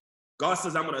 God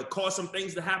says, I'm going to cause some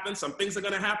things to happen. Some things are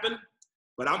going to happen,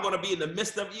 but I'm going to be in the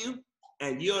midst of you,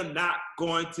 and you're not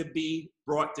going to be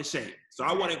brought to shame. So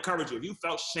I want to encourage you. If you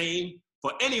felt shame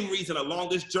for any reason along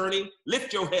this journey,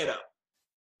 lift your head up.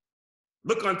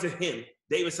 Look unto him.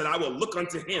 David said, I will look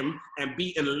unto him and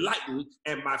be enlightened,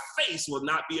 and my face will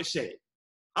not be ashamed.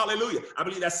 Hallelujah. I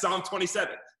believe that's Psalm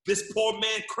 27. This poor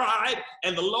man cried,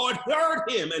 and the Lord heard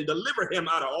him and delivered him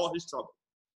out of all his trouble.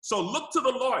 So look to the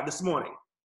Lord this morning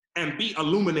and be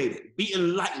illuminated, be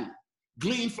enlightened,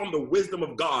 glean from the wisdom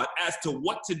of God as to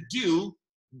what to do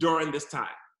during this time.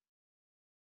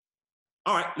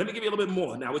 All right, let me give you a little bit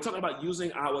more. Now, we're talking about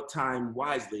using our time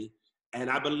wisely, and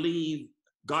I believe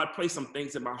God placed some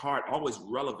things in my heart always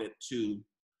relevant to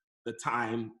the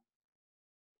time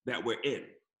that we're in.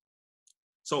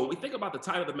 So when we think about the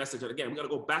title of the message, and again, we're going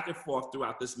to go back and forth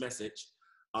throughout this message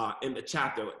in the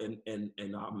chapter in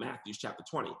Matthew chapter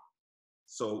 20.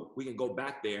 So we can go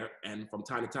back there, and from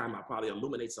time to time, I'll probably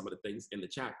illuminate some of the things in the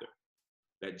chapter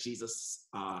that Jesus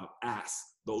asked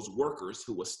those workers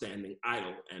who were standing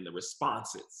idle, and the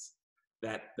responses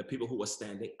that the people who were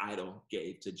standing idle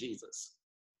gave to Jesus.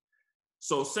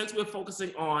 So since we're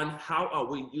focusing on how are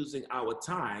we using our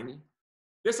time,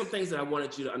 there's some things that I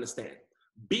wanted you to understand.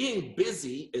 Being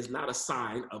busy is not a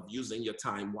sign of using your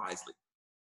time wisely.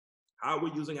 How are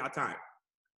we using our time?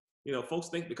 You know, folks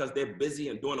think because they're busy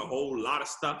and doing a whole lot of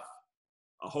stuff,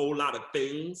 a whole lot of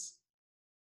things,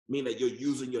 mean that you're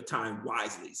using your time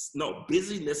wisely. No,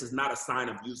 busyness is not a sign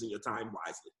of using your time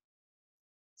wisely.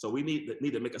 So we need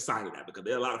to make a sign of that, because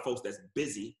there are a lot of folks that's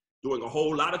busy doing a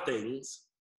whole lot of things,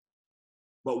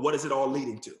 but what is it all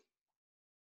leading to?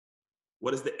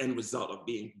 What is the end result of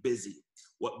being busy?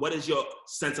 What is your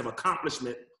sense of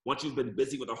accomplishment once you've been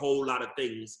busy with a whole lot of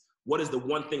things? What is the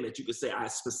one thing that you could say I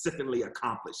specifically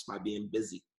accomplished by being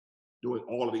busy, doing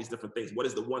all of these different things? What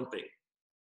is the one thing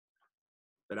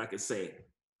that I could say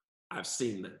I've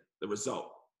seen the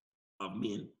result of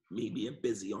me being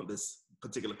busy on this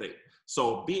particular thing?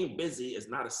 So being busy is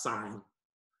not a sign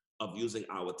of using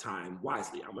our time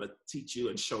wisely. I'm going to teach you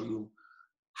and show you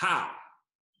how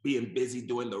being busy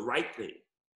doing the right thing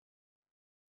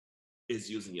is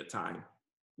using your time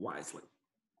wisely.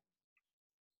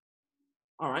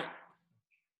 All right.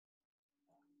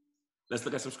 Let's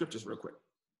look at some scriptures real quick.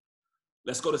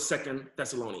 Let's go to 2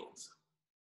 Thessalonians.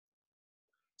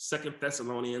 2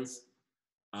 Thessalonians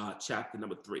chapter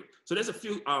number 3. So there's a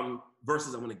few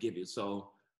verses I'm going to give you.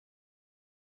 So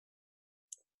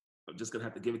I'm just going to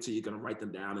have to give it to you. You're going to write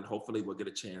them down, and hopefully we'll get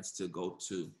a chance to go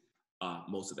to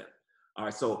most of them. All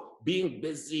right, so being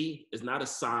busy is not a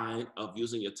sign of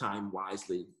using your time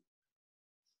wisely.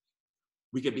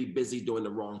 We could be busy doing the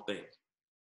wrong thing.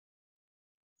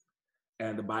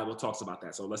 And the Bible talks about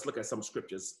that. So let's look at some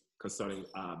scriptures concerning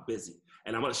busy.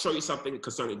 And I'm going to show you something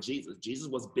concerning Jesus. Jesus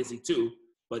was busy too,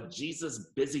 but Jesus'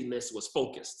 busyness was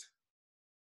focused.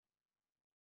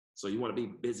 So you want to be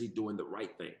busy doing the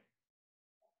right thing.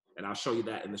 And I'll show you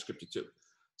that in the scripture too.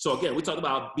 So again, we talked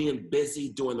about being busy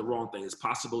doing the wrong thing. It's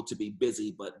possible to be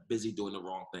busy, but busy doing the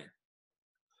wrong thing.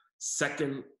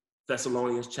 2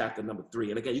 Thessalonians chapter number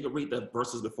 3. And again, you can read the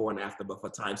verses before and after, but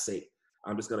for time's sake,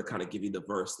 I'm just going to kind of give you the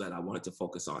verse that I wanted to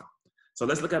focus on. So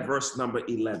let's look at verse number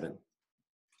 11.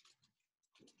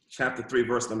 Chapter 3,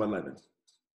 verse number 11.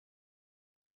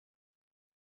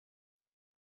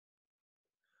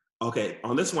 Okay,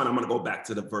 on this one, I'm going to go back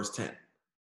to the verse 10.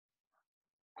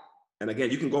 And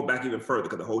again, you can go back even further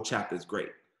because the whole chapter is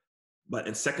great. But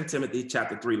in 2 Timothy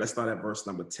chapter 3, let's start at verse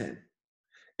number 10.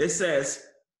 It says,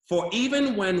 "For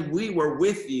even when we were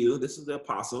with you," this is the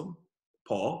apostle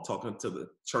Paul talking to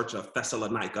the church of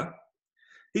Thessalonica.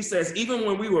 He says, "Even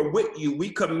when we were with you,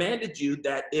 we commanded you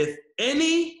that if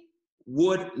any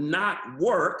would not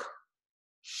work,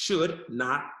 should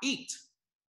not eat."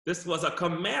 This was a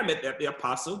commandment that the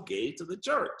apostle gave to the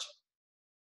church,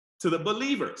 to the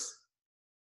believers.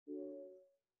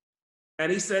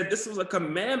 And he said, this was a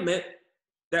commandment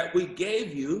that we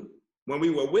gave you when we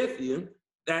were with you,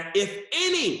 that if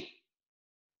any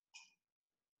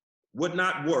would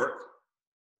not work,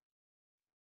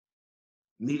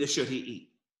 neither should he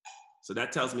eat. So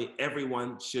that tells me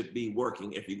everyone should be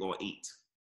working if you're going to eat.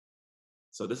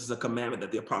 So this is a commandment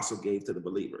that the apostle gave to the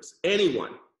believers.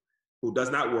 Anyone who does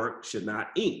not work should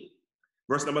not eat.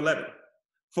 Verse number 11.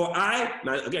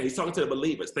 Now again, he's talking to the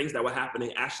believers, things that were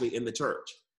happening actually in the church.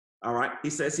 All right, he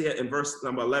says here in verse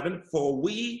number 11, "For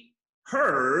we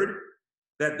heard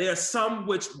that there are some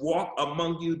which walk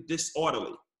among you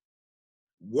disorderly,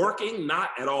 working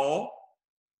not at all,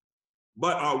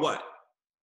 but are" what?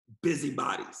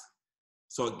 "Busybodies."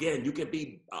 So again, you can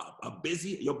be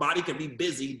your body can be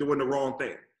busy doing the wrong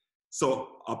thing.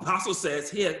 So apostle says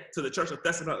here to the church of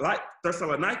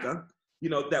Thessalonica,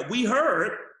 that we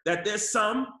heard that there's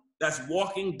some that's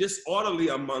walking disorderly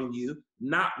among you,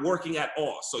 not working at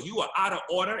all. So you are out of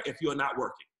order if you're not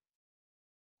working.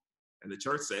 And the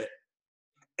church said,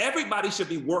 everybody should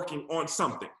be working on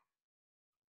something.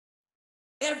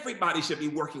 Everybody should be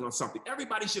working on something.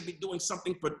 Everybody should be doing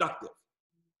something productive.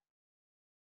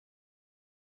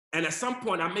 And at some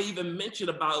point, I may even mention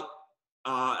about,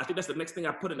 I think that's the next thing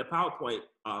I put in the PowerPoint,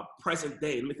 present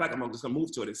day. In fact, I'm just gonna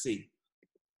move to it and see.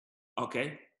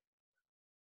 Okay.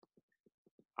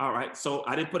 All right, so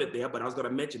I didn't put it there, but I was going to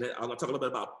mention it. I'm going to talk a little bit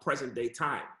about present day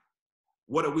time.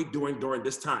 What are we doing during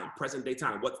this time, present day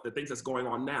time? What's the things that's going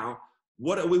on now?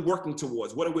 What are we working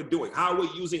towards? What are we doing? How are we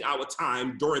using our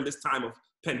time during this time of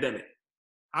pandemic?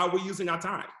 How are we using our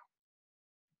time?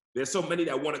 There's so many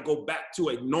that want to go back to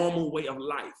a normal way of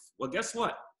life. Well, guess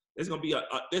what? There's going to be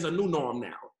there's a new norm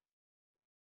now.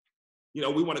 You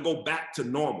know, we want to go back to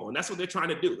normal, and that's what they're trying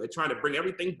to do. They're trying to bring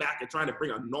everything back and trying to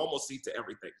bring a normalcy to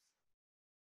everything.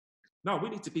 No, we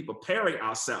need to be preparing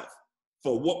ourselves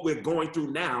for what we're going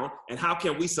through now and how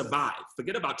can we survive.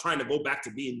 Forget about trying to go back to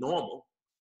being normal.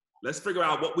 Let's figure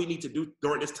out what we need to do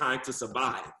during this time to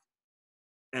survive.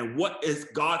 And what is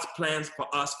God's plans for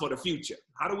us for the future?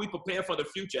 How do we prepare for the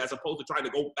future as opposed to trying to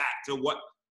go back to what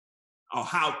or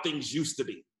how things used to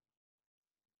be?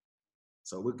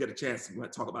 So we'll get a chance to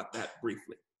talk about that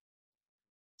briefly.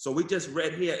 So we just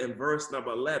read here in verse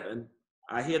number 11,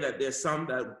 I hear that there's some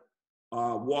that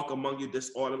walk among you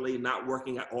disorderly, not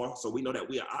working at all. So we know that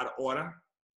we are out of order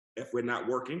if we're not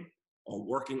working or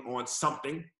working on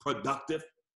something productive.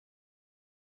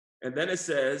 And then it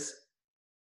says,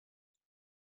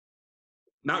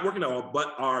 not working at all,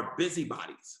 but are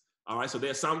busybodies. All right, so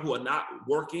there's some who are not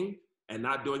working and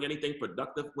not doing anything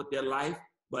productive with their life,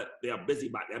 but they are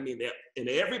busybodies. I mean, they're in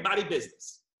everybody's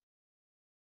business.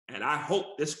 And I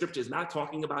hope this scripture is not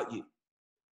talking about you.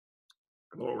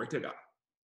 Glory to God.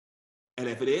 And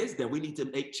if it is, then we need to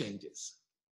make changes.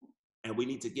 And we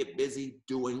need to get busy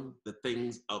doing the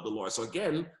things of the Lord. So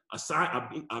again, a sign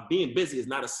of being busy is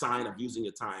not a sign of using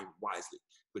your time wisely.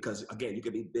 Because again, you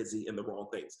can be busy in the wrong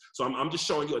things. So I'm just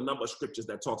showing you a number of scriptures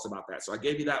that talks about that. So I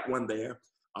gave you that one there.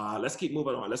 Let's keep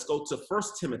moving on. Let's go to 1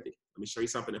 Timothy. Let me show you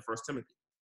something in 1 Timothy.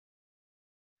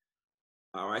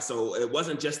 All right, so it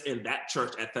wasn't just in that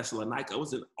church at Thessalonica. It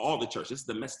was in all the churches. This is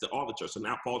the message to all the churches. So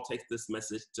now Paul takes this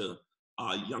message to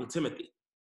young Timothy,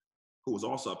 who was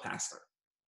also a pastor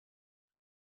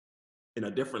in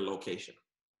a different location.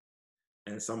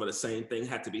 And some of the same thing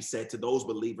had to be said to those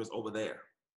believers over there.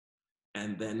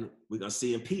 And then we're going to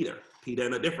see in Peter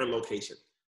in a different location,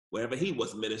 wherever he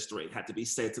was ministering, had to be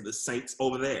said to the saints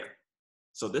over there.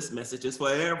 So this message is for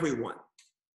everyone.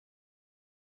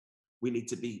 We need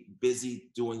to be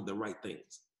busy doing the right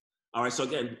things. All right, so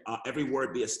again, every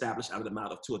word be established out of the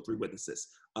mouth of 2 or 3 witnesses.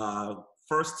 1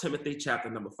 Timothy chapter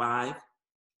number 5.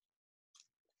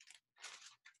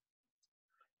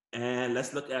 And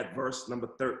let's look at verse number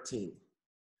 13.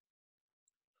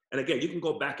 And again, you can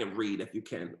go back and read if you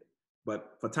can.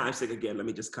 But for time's sake, again, let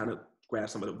me just kind of grab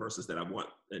some of the verses that I want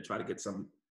and try to get some,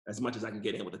 as much as I can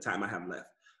get in with the time I have left.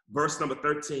 Verse number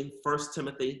 13, 1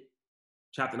 Timothy,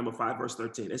 chapter number 5, verse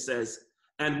 13. It says,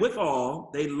 and withal,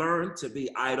 they learn to be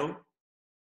idle,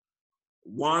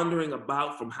 wandering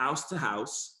about from house to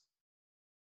house,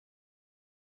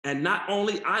 and not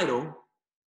only idle,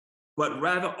 but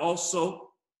rather also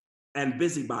and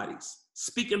busybodies,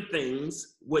 speaking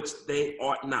things which they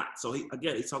ought not. So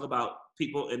he's talking about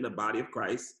people in the body of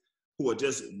Christ who are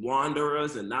just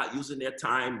wanderers and not using their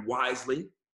time wisely.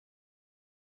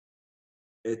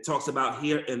 It talks about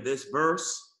here in this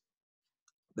verse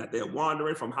that they're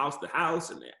wandering from house to house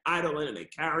and they're idling and they're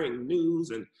carrying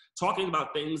news and talking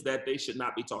about things that they should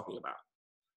not be talking about.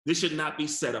 This should not be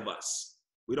said of us.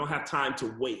 We don't have time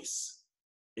to waste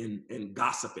in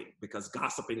gossiping, because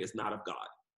gossiping is not of God.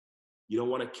 You don't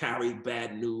want to carry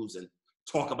bad news and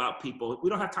talk about people. We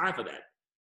don't have time for that.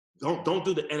 Don't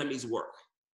do the enemy's work.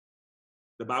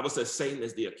 The Bible says Satan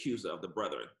is the accuser of the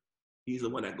brethren. He's the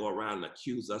one that go around and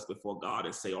accuse us before God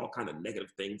and say all kind of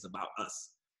negative things about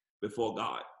us before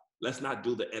God. Let's not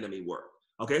do the enemy work.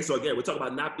 Okay, so again, we're talking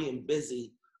about not being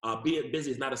busy. Being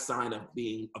busy is not a sign of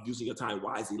using your time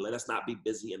wisely. Let us not be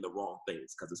busy in the wrong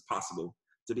things, because it's possible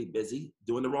to be busy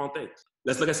doing the wrong things.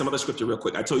 Let's look at some other scripture real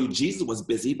quick. I told you Jesus was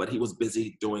busy, but he was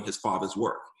busy doing his Father's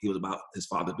work. He was about his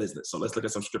Father's business. So let's look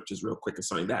at some scriptures real quick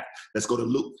concerning that. Let's go to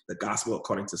Luke, the gospel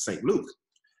according to St. Luke,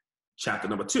 chapter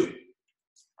number 2.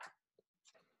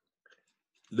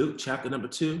 Luke chapter number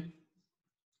 2.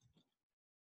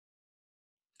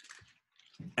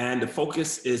 And the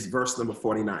focus is verse number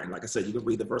 49. Like I said, you can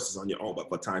read the verses on your own, but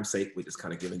for time's sake, we're just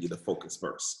kind of giving you the focus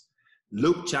verse.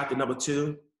 Luke chapter number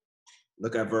 2,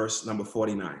 look at verse number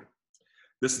 49.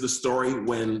 This is the story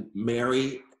when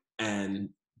Mary and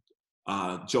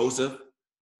Joseph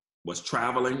was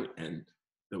traveling, and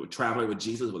they were traveling with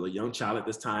Jesus with a young child at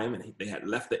this time, and they had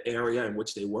left the area in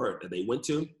which they went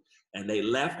to, and they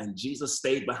left, and Jesus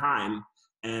stayed behind.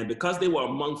 And because they were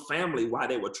among family while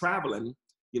they were traveling,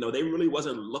 they really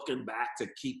wasn't looking back to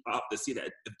keep up to see that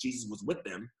if Jesus was with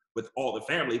them, with all the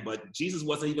family, but Jesus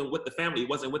wasn't even with the family. He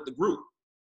wasn't with the group.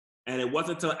 And it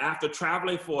wasn't until after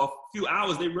traveling for a few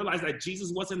hours, they realized that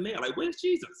Jesus wasn't there. Like, where's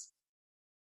Jesus?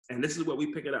 And this is where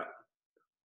we pick it up.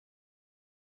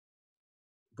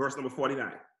 Verse number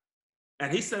 49.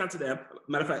 And he said unto them,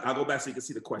 matter of fact, I'll go back so you can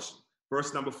see the question.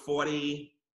 Verse number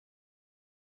 48.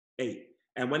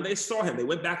 And when they saw him, they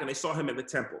went back and they saw him in the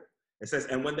temple. It says,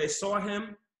 and when they saw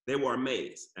him, they were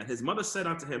amazed. And his mother said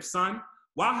unto him, Son,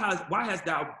 why hast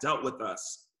thou dealt with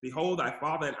us? Behold, thy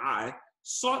father and I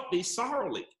sought thee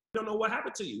sorrowly. We don't know what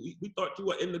happened to you. We thought you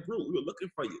were in the group. We were looking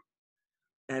for you.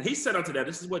 And he said unto them,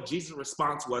 this is what Jesus'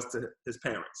 response was to his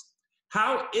parents.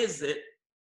 How is it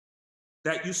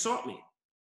that you sought me?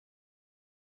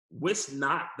 Wist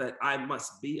not that I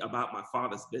must be about my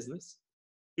father's business?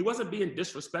 He wasn't being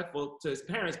disrespectful to his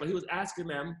parents, but he was asking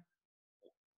them,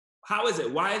 how is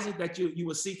it? Why is it that you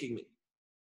were seeking me?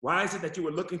 Why is it that you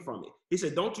were looking for me? He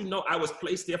said, don't you know I was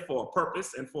placed there for a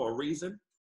purpose and for a reason?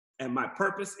 And my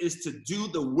purpose is to do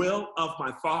the will of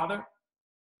my Father.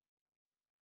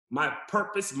 My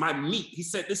purpose, my meat. He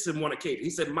said this in one occasion. He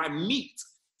said, my meat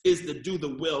is to do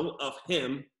the will of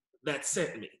him that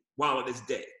sent me while it is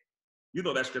day. You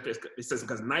know that scripture. It says,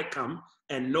 because night come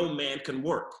and no man can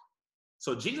work.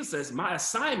 So Jesus says, my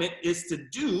assignment is to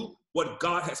do what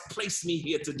God has placed me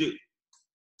here to do.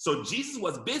 So Jesus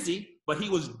was busy, but he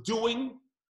was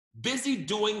busy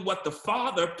doing what the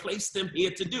Father placed him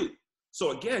here to do.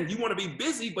 So again, you want to be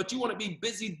busy, but you want to be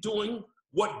busy doing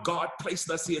what God placed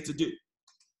us here to do.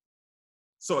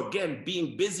 So again,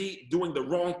 being busy doing the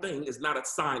wrong thing is not a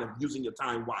sign of using your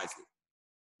time wisely.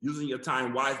 Using your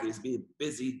time wisely is being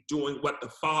busy doing what the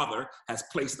Father has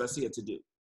placed us here to do.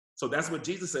 So that's what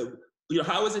Jesus said.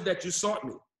 How is it that you sought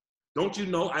me? Don't you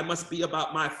know I must be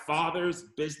about my Father's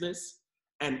business?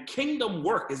 And kingdom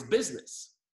work is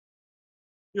business.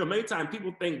 Many times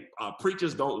people think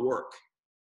preachers don't work.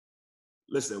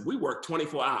 Listen, we work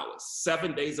 24 hours,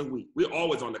 7 days a week. We're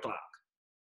always on the clock.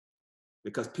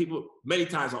 Because people many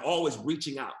times are always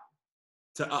reaching out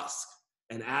to us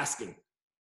and asking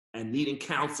and needing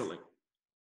counseling,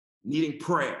 needing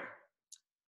prayer.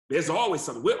 There's always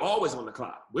something. We're always on the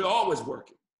clock. We're always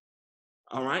working.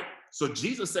 All right? So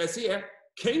Jesus says here,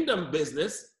 kingdom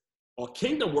business or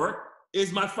kingdom work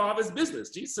is my Father's business.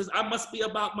 Jesus says, I must be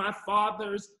about my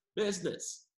Father's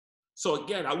business. So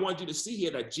again, I want you to see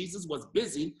here that Jesus was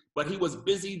busy, but he was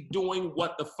busy doing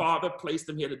what the Father placed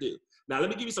him here to do. Now, let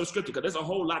me give you some scripture, because there's a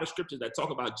whole lot of scriptures that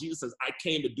talk about Jesus says, I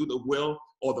came to do the will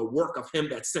or the work of him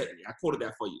that sent me. I quoted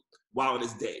that for you while it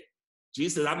is day.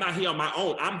 Jesus says, I'm not here on my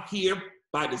own. I'm here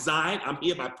by design. I'm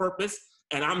here by purpose,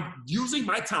 and I'm using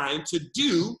my time to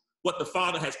do what the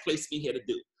Father has placed me here to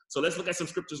do. So let's look at some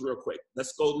scriptures real quick.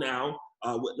 Let's go now.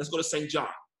 Let's go to St. John.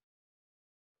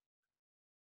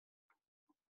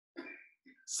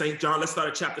 St. John, let's start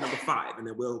at chapter number 5, and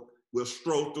then we'll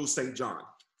stroll through St. John.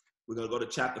 We're going to go to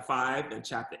chapter 5, then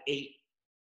chapter 8,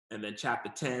 and then chapter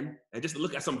 10, and just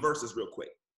look at some verses real quick.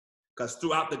 Because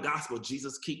throughout the gospel,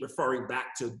 Jesus keeps referring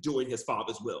back to doing his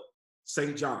Father's will.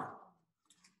 St. John,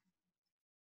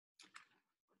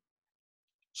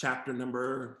 chapter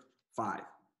number 5.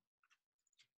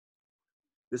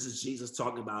 This is Jesus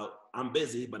talking about, I'm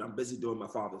busy, but I'm busy doing my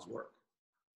Father's work.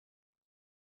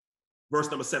 Verse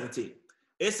number 17.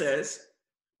 It says,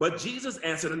 but Jesus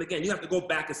answered, and again, you have to go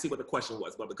back and see what the question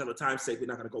was, but because of time's sake, we're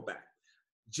not going to go back.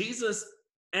 Jesus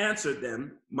answered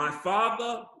them, my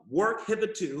Father worked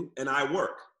hitherto, and I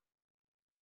work.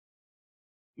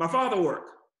 My Father work.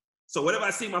 So whatever I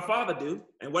see my Father do,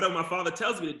 and whatever my Father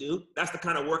tells me to do, that's the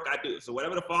kind of work I do. So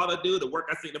whatever the Father do, the work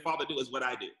I see the Father do is what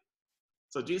I do.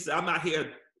 So Jesus said, I'm not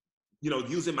here,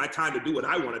 using my time to do what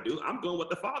I want to do. I'm doing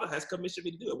what the Father has commissioned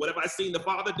me to do. Whatever I've seen the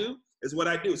Father do is what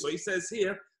I do. So he says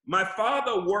here, my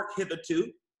Father worked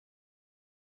hitherto,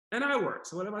 and I work.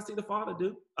 So whatever I see the Father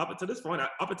do, up until this point,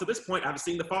 I've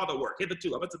seen the Father work.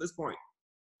 Hitherto, up until this point,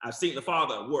 I've seen the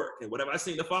Father work. And whatever I've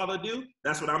seen the Father do,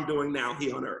 that's what I'm doing now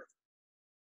here on earth.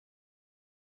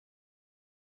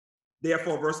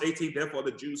 Therefore, verse 18, therefore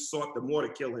the Jews sought the more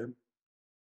to kill him,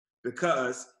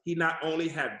 because he not only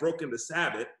had broken the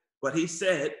Sabbath, but he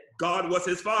said God was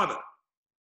his Father,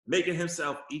 making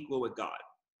himself equal with God.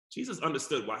 Jesus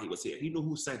understood why he was here. He knew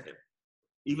who sent him.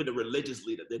 Even the religious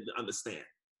leader didn't understand.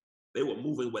 They were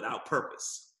moving without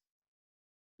purpose.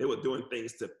 They were doing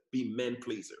things to be men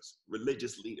pleasers,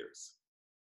 religious leaders.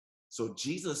 So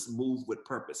Jesus moved with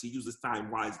purpose. He used his time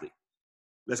wisely.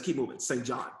 Let's keep moving. St.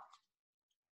 John,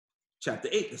 chapter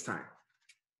 8 this time.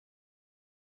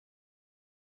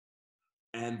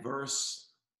 And verse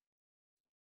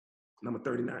number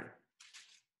 39.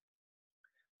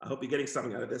 I hope you're getting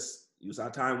something out of this. Use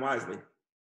our time wisely.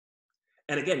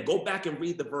 And again, go back and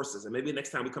read the verses. And maybe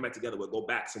next time we come back together, we'll go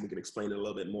back so we can explain it a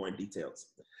little bit more in details.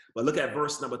 But look at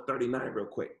verse number 39 real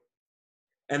quick.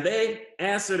 And they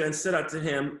answered and said unto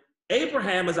him,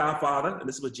 Abraham is our father. And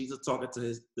this was Jesus talking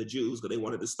to the Jews because they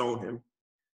wanted to stone him.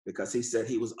 because he said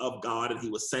he was of God and he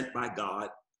was sent by God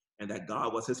and that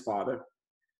God was his father.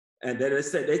 And then it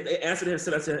said, they answered him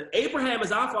and said, Abraham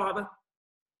is our father.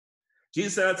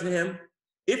 Jesus said unto him,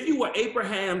 if you were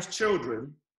Abraham's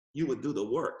children, you would do the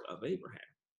work of Abraham,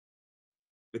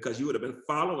 because you would have been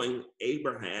following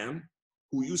Abraham,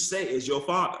 who you say is your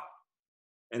father.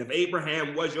 And if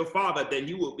Abraham was your father, then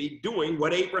you will be doing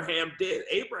what Abraham did.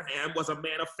 Abraham was a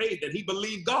man of faith and he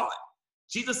believed God.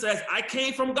 Jesus says, I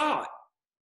came from God.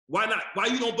 Why not? Why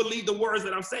you don't believe the words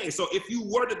that I'm saying? So if you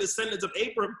were the descendants of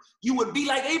Abraham, you would be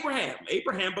like Abraham.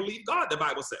 Abraham believed God, the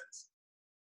Bible says.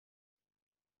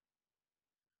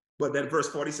 But then verse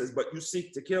 40 says, but you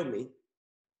seek to kill me,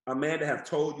 a man that have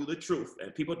told you the truth.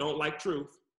 And people don't like truth.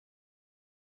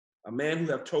 A man who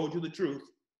have told you the truth,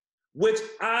 which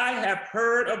I have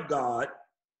heard of God,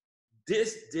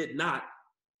 this did not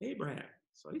Abraham.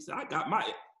 So he said, I got my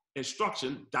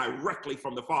instruction directly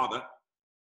from the Father.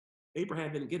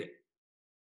 Abraham didn't get it.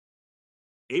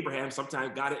 Abraham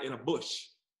sometimes got it in a bush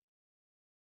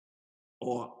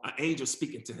or an angel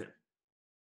speaking to him.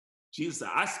 Jesus said,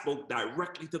 I spoke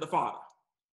directly to the Father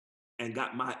and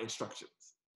got my instructions.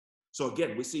 So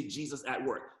again, we see Jesus at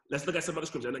work. Let's look at some other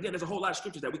scriptures. And again, there's a whole lot of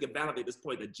scriptures that we can validate this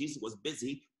point that Jesus was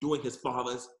busy doing his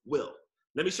Father's will.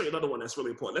 Let me show you another one that's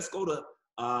really important. Let's go to,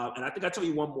 and I think I told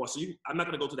you one more. So I'm not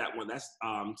going to go to that one. That's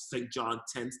St. John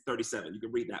 10:37. You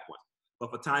can read that one. But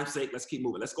for time's sake, let's keep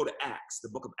moving. Let's go to Acts, the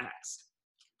book of Acts.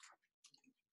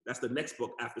 That's the next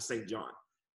book after St. John.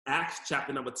 Acts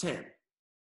chapter number 10.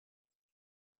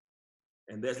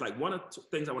 And there's like one or two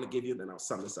things I want to give you, then I'll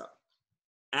sum this up.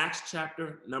 Acts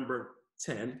chapter number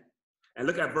 10, and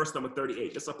look at verse number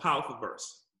 38. It's a powerful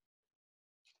verse.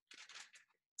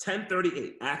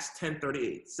 10:38, Acts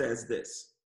 10:38 says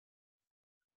this.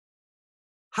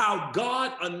 How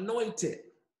God anointed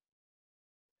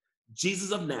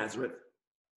Jesus of Nazareth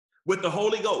with the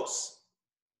Holy Ghost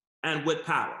and with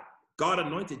power. God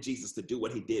anointed Jesus to do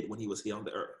what he did when he was here on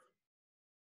the earth.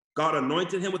 God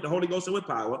anointed him with the Holy Ghost and with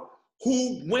power,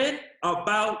 who went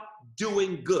about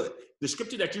doing good. The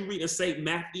scripture that you read in St.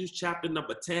 Matthew chapter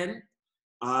number 10,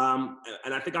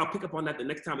 and I think I'll pick up on that the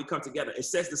next time we come together. It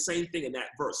says the same thing in that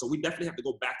verse. So we definitely have to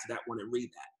go back to that one and read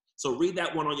that. So read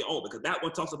that one on your own, because that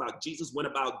one talks about Jesus went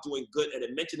about doing good, and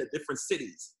it mentioned the different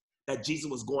cities that Jesus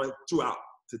was going throughout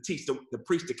to teach, to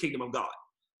preach the kingdom of God.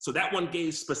 So that one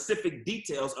gave specific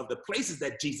details of the places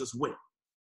that Jesus went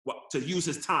to use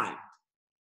his time,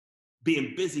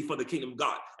 being busy for the kingdom of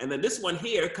God. And then this one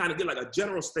here kind of did like a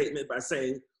general statement by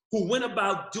saying, who went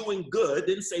about doing good,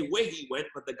 didn't say where he went,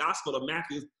 but the Gospel of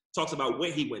Matthew talks about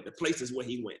where he went, the places where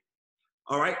he went.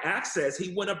 All right, Acts says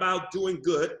he went about doing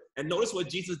good, and notice what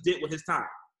Jesus did with his time.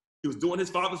 He was doing his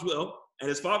Father's will, and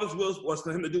his Father's will was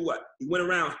for him to do what? He went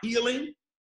around healing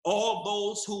all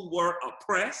those who were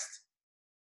oppressed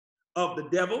of the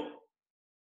devil.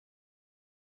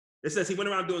 It says he went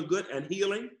around doing good and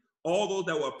healing all those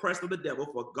that were oppressed of the devil,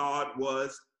 for God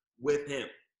was with him.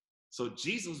 So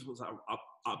Jesus was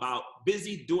about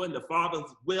busy doing the Father's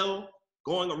will,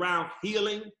 going around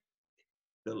healing,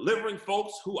 delivering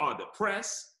folks who are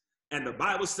depressed. And the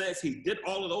Bible says he did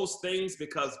all of those things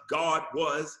because God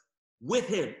was with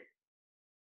him.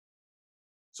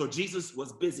 So Jesus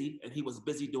was busy, and he was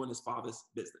busy doing his Father's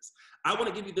business. I want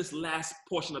to give you this last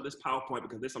portion of this PowerPoint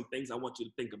because there's some things I want you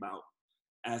to think about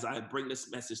as I bring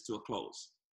this message to a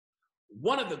close.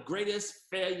 One of the greatest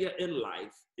failure in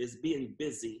life is being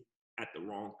busy at the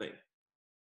wrong thing.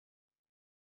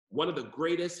 One of the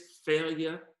greatest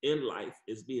failure in life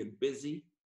is being busy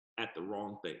at the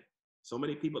wrong thing. So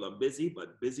many people are busy,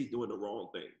 but busy doing the wrong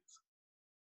things.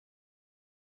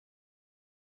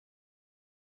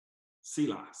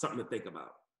 Selah, something to think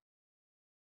about.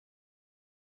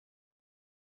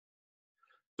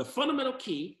 The fundamental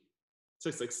key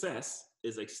to success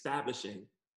is establishing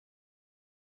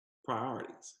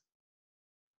priorities.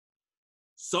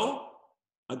 So,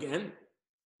 again,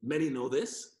 many know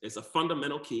this, it's a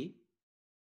fundamental key.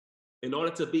 In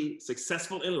order to be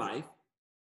successful in life,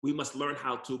 we must learn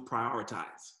how to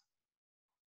prioritize.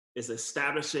 It's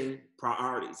establishing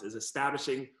priorities, it's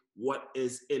establishing what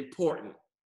is important,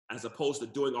 as opposed to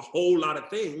doing a whole lot of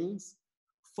things.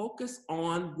 Focus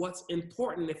on what's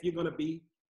important if you're going to be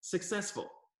successful.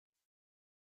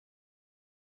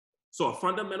 So a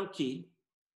fundamental key,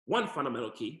 one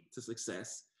fundamental key to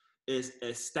success is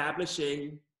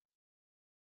establishing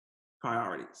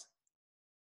priorities.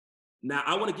 Now,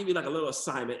 I want to give you like a little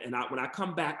assignment, and when I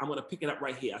come back, I'm going to pick it up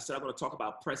right here. I said I'm going to talk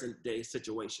about present day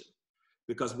situation,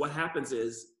 because what happens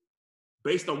is,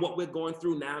 based on what we're going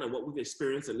through now and what we've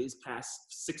experienced in these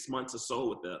past 6 months or so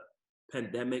with the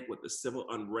pandemic, with the civil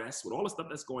unrest, with all the stuff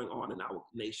that's going on in our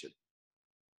nation,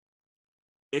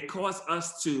 it caused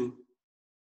us to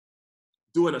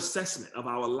do an assessment of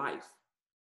our life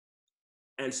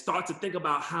and start to think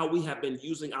about how we have been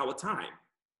using our time.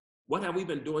 What have we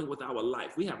been doing with our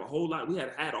life? We had a whole lot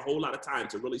of time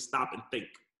to really stop and think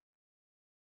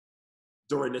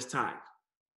during this time.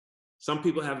 Some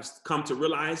people have come to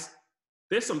realize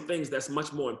there's some things that's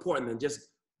much more important than just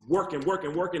work,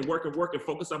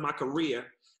 focus on my career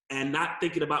and not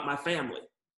thinking about my family.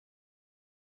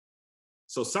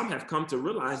 So some have come to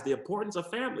realize the importance of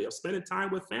family, of spending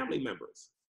time with family members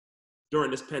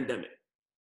during this pandemic.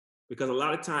 Because a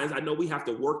lot of times I know we have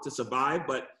to work to survive,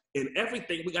 but in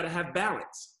everything, we got to have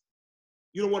balance.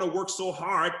 You don't want to work so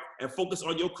hard and focus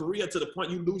on your career to the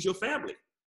point you lose your family.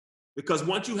 Because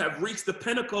once you have reached the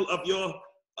pinnacle of your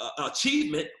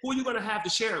achievement, who are you going to have to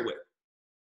share it with?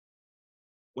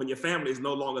 When your family is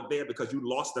no longer there because you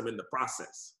lost them in the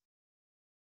process.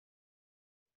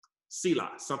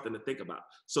 Selah, something to think about.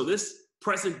 So this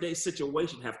present day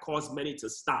situation have caused many to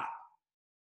stop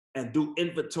and do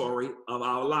inventory of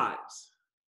our lives.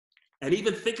 And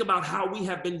even think about how we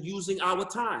have been using our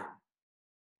time.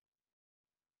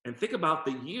 And think about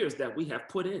the years that we have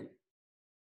put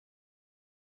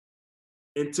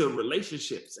into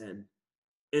relationships and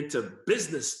into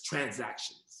business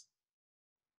transactions,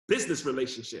 business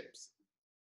relationships.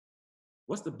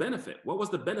 What's the benefit? What was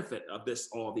the benefit of this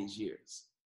all these years?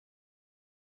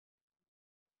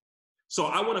 So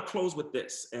I want to close with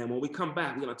this. And when we come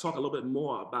back, we're going to talk a little bit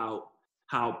more about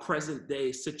how present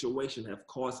day situation have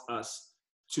caused us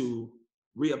to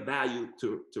revalue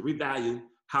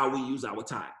how we use our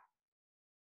time.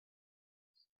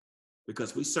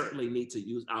 Because we certainly need to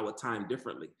use our time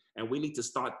differently. And we need to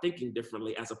start thinking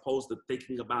differently as opposed to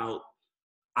thinking about,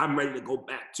 I'm ready to go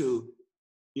back to,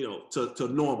 to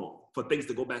normal, for things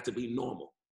to go back to be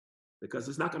normal. Because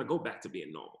it's not going to go back to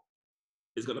being normal.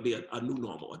 It's going to be a new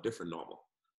normal, a different normal.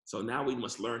 So now we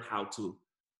must learn how to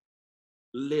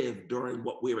live during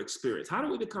what we're experiencing. How do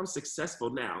we become successful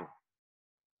now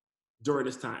during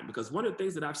this time? Because one of the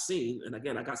things that I've seen, and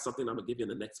again, I got something I'm going to give you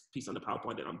in the next piece on the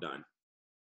PowerPoint that I'm done.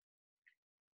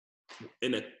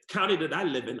 In the county that I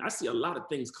live in, I see a lot of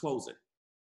things closing.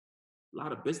 A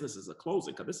lot of businesses are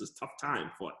closing because this is a tough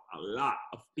time for a lot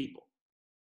of people.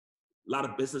 A lot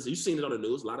of businesses, you've seen it on the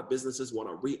news, a lot of businesses want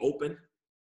to reopen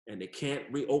and they can't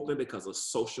reopen because of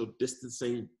social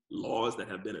distancing laws that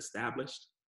have been established,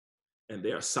 and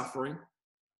they are suffering,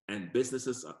 and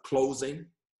businesses are closing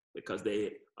because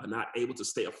they are not able to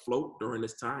stay afloat during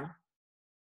this time.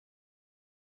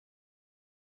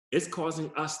 It's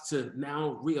causing us to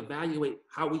now reevaluate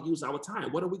how we use our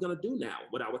time. What are we going to do now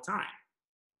with our time?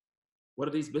 What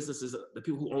are these businesses, the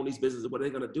people who own these businesses, what are they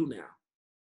going to do now?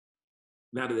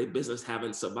 Now that their business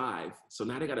haven't survived. So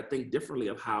now they got to think differently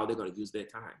of how they're going to use their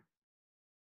time.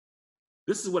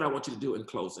 This is what I want you to do in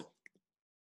closing.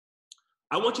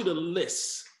 I want you to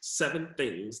list 7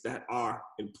 things that are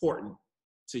important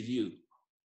to you,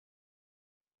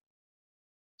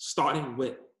 starting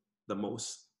with the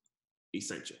most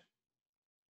essential.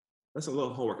 That's a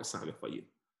little homework assignment for you.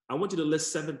 I want you to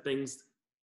list 7 things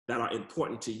that are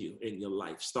important to you in your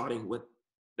life, starting with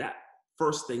that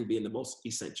first thing being the most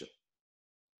essential.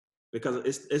 Because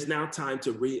it's now time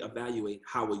to reevaluate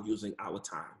how we're using our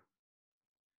time.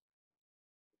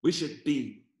 We should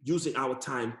be using our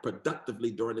time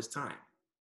productively during this time.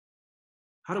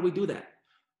 How do we do that?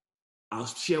 I'll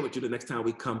share with you the next time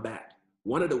we come back.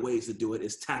 One of the ways to do it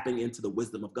is tapping into the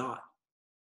wisdom of God.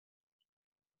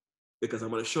 Because I'm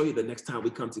going to show you the next time we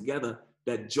come together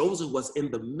that Joseph was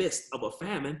in the midst of a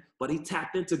famine, but he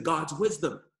tapped into God's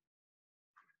wisdom.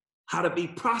 How to be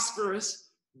prosperous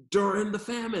during the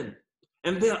famine.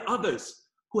 And there are others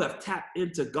who have tapped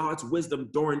into God's wisdom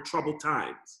during troubled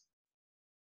times,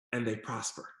 and they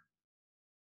prosper.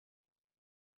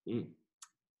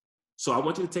 So I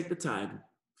want you to take the time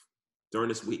during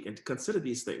this week and to consider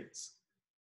these things,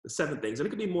 the 7 things, and it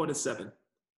could be more than 7.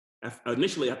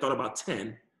 Initially, I thought about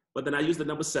 10, but then I used the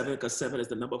number 7 because 7 is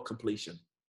the number of completion.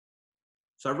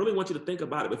 So I really want you to think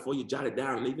about it before you jot it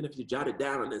down. And even if you jot it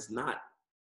down and it's not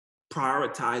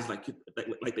prioritized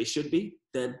like they should be,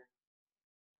 then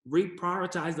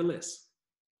reprioritize the list.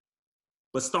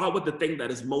 But start with the thing that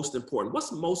is most important.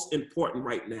 What's most important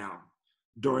right now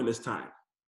during this time?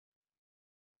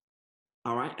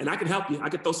 All right, and I can help you. I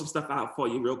can throw some stuff out for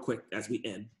you real quick as we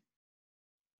end.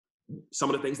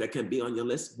 Some of the things that can be on your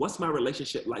list. What's my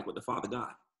relationship like with the Father God?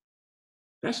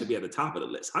 That should be at the top of the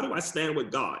list. How do I stand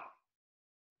with God?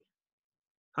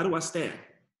 How do I stand?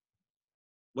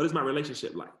 What is my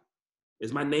relationship like?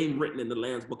 Is my name written in the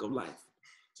Lamb's Book of Life?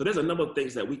 So there's a number of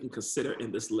things that we can consider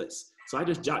in this list. So I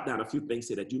just jot down a few things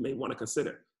here that you may want to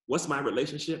consider. What's my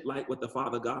relationship like with the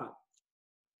Father God?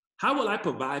 How will I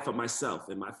provide for myself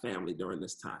and my family during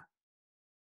this time?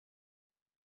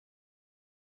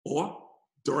 Or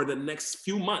during the next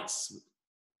few months?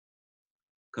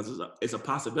 Because it's a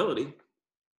possibility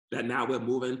that now we're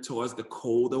moving towards the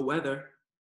colder weather,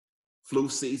 flu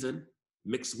season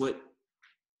mixed with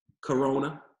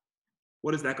corona.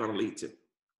 What is that going to lead to?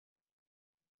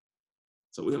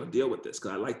 So we're going to deal with this,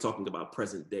 because I like talking about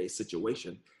present day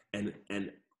situation and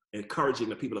encouraging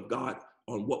the people of God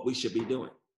on what we should be doing.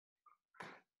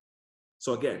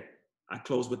 So again, I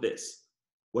close with this.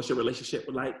 What's your relationship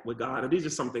like with God? And these are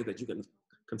some things that you can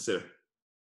consider.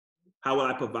 How will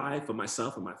I provide for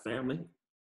myself and my family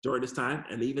during this time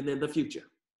and even in the future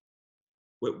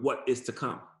with what is to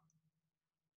come?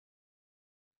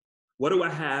 What do I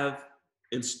have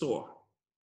in store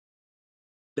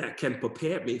that can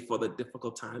prepare me for the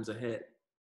difficult times ahead?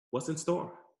 What's in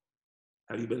store?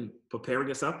 Have you been preparing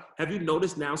yourself? Have you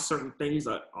noticed now certain things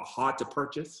are hard to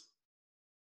purchase?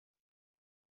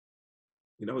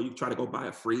 You know, you try to go buy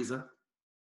a freezer,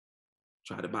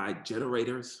 try to buy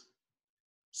generators.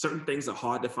 Certain things are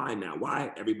hard to find now.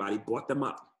 Why? Everybody bought them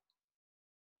up.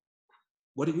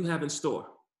 What do you have in store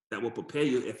that will prepare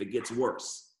you if it gets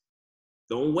worse?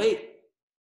 Don't wait.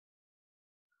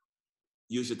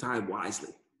 Use your time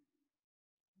wisely.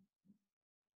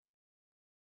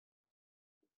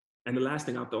 And the last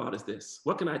thing I'll throw out is this.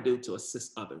 What can I do to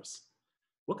assist others?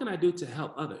 What can I do to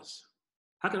help others?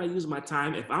 How can I use my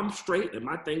time? If I'm straight and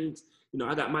my things, you know,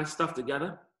 I got my stuff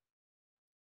together,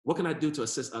 what can I do to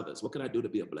assist others? What can I do to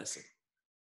be a blessing?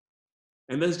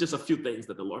 And there's just a few things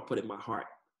that the Lord put in my heart.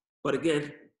 But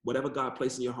again, whatever God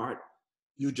placed in your heart,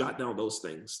 you jot down those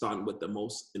things, starting with the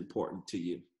most important to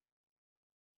you.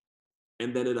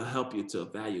 And then it'll help you to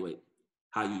evaluate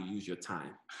how you use your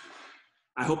time.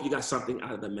 I hope you got something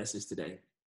out of the message today.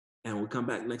 And when we come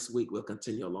back next week, we'll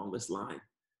continue along this line,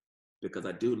 because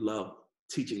I do love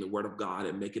teaching the Word of God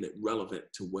and making it relevant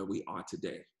to where we are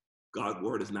today. God's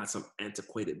Word is not some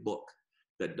antiquated book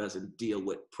that doesn't deal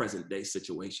with present day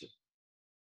situation.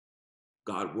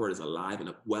 God's Word is alive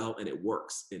and well, and it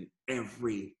works in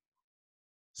every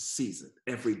season,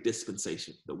 every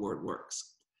dispensation. The Word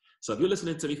works. So if you're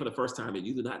listening to me for the first time and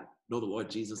you do not know the Lord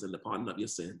Jesus and the pardon of your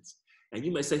sins, and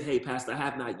you may say, hey, Pastor, I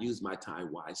have not used my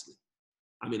time wisely.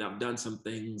 I mean, I've done some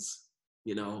things,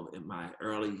 you know, in my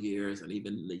early years and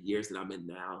even in the years that I'm in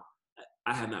now,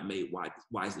 I have not made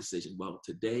wise decisions. Well,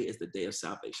 today is the day of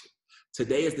salvation.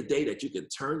 Today is the day that you can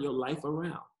turn your life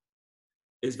around.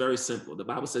 It's very simple. The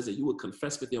Bible says that you would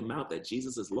confess with your mouth that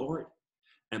Jesus is Lord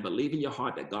and believe in your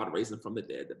heart that God raised him from the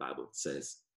dead. The Bible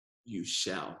says you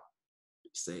shall be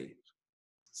saved.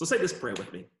 So say this prayer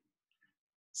with me.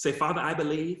 Say, Father, I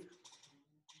believe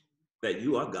that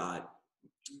you are God.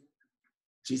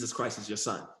 Jesus Christ is your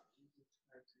son.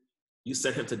 You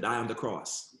sent him to die on the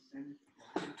cross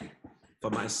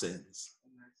for my sins.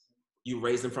 You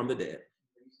raised him from the dead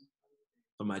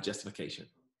for my justification.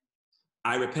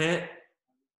 I repent.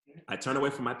 I turn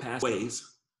away from my past ways,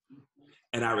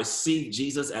 and I receive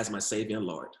Jesus as my Savior and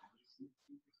Lord.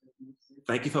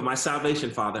 Thank you for my salvation,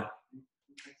 Father.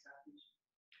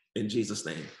 In Jesus'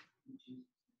 name,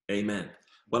 amen.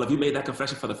 Well, if you made that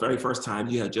confession for the very first time,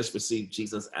 you have just received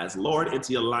Jesus as Lord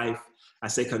into your life. I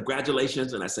say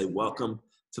congratulations, and I say welcome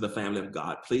to the family of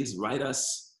God. Please write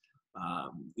us,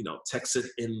 text it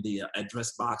in the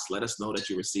address box. Let us know that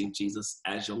you received Jesus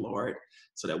as your Lord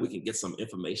so that we can get some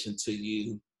information to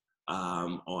you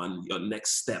on your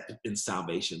next step in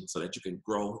salvation so that you can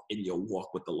grow in your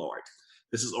walk with the Lord.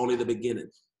 This is only the beginning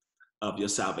of your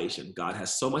salvation. God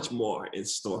has so much more in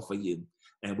store for you,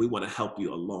 and we want to help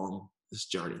you along this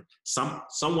journey.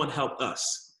 Someone help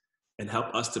us and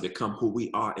help us to become who we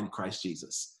are in Christ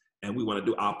Jesus. And we want to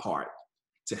do our part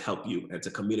to help you and to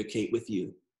communicate with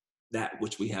you that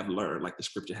which we have learned, like the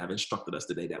scripture have instructed us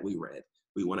today that we read.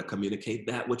 We want to communicate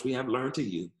that which we have learned to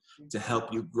you to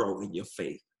help you grow in your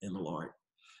faith in the Lord.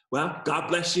 Well, God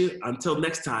bless you. Until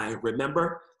next time,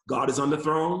 remember, God is on the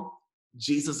throne,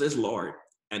 Jesus is Lord,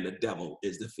 and the devil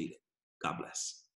is defeated. God bless.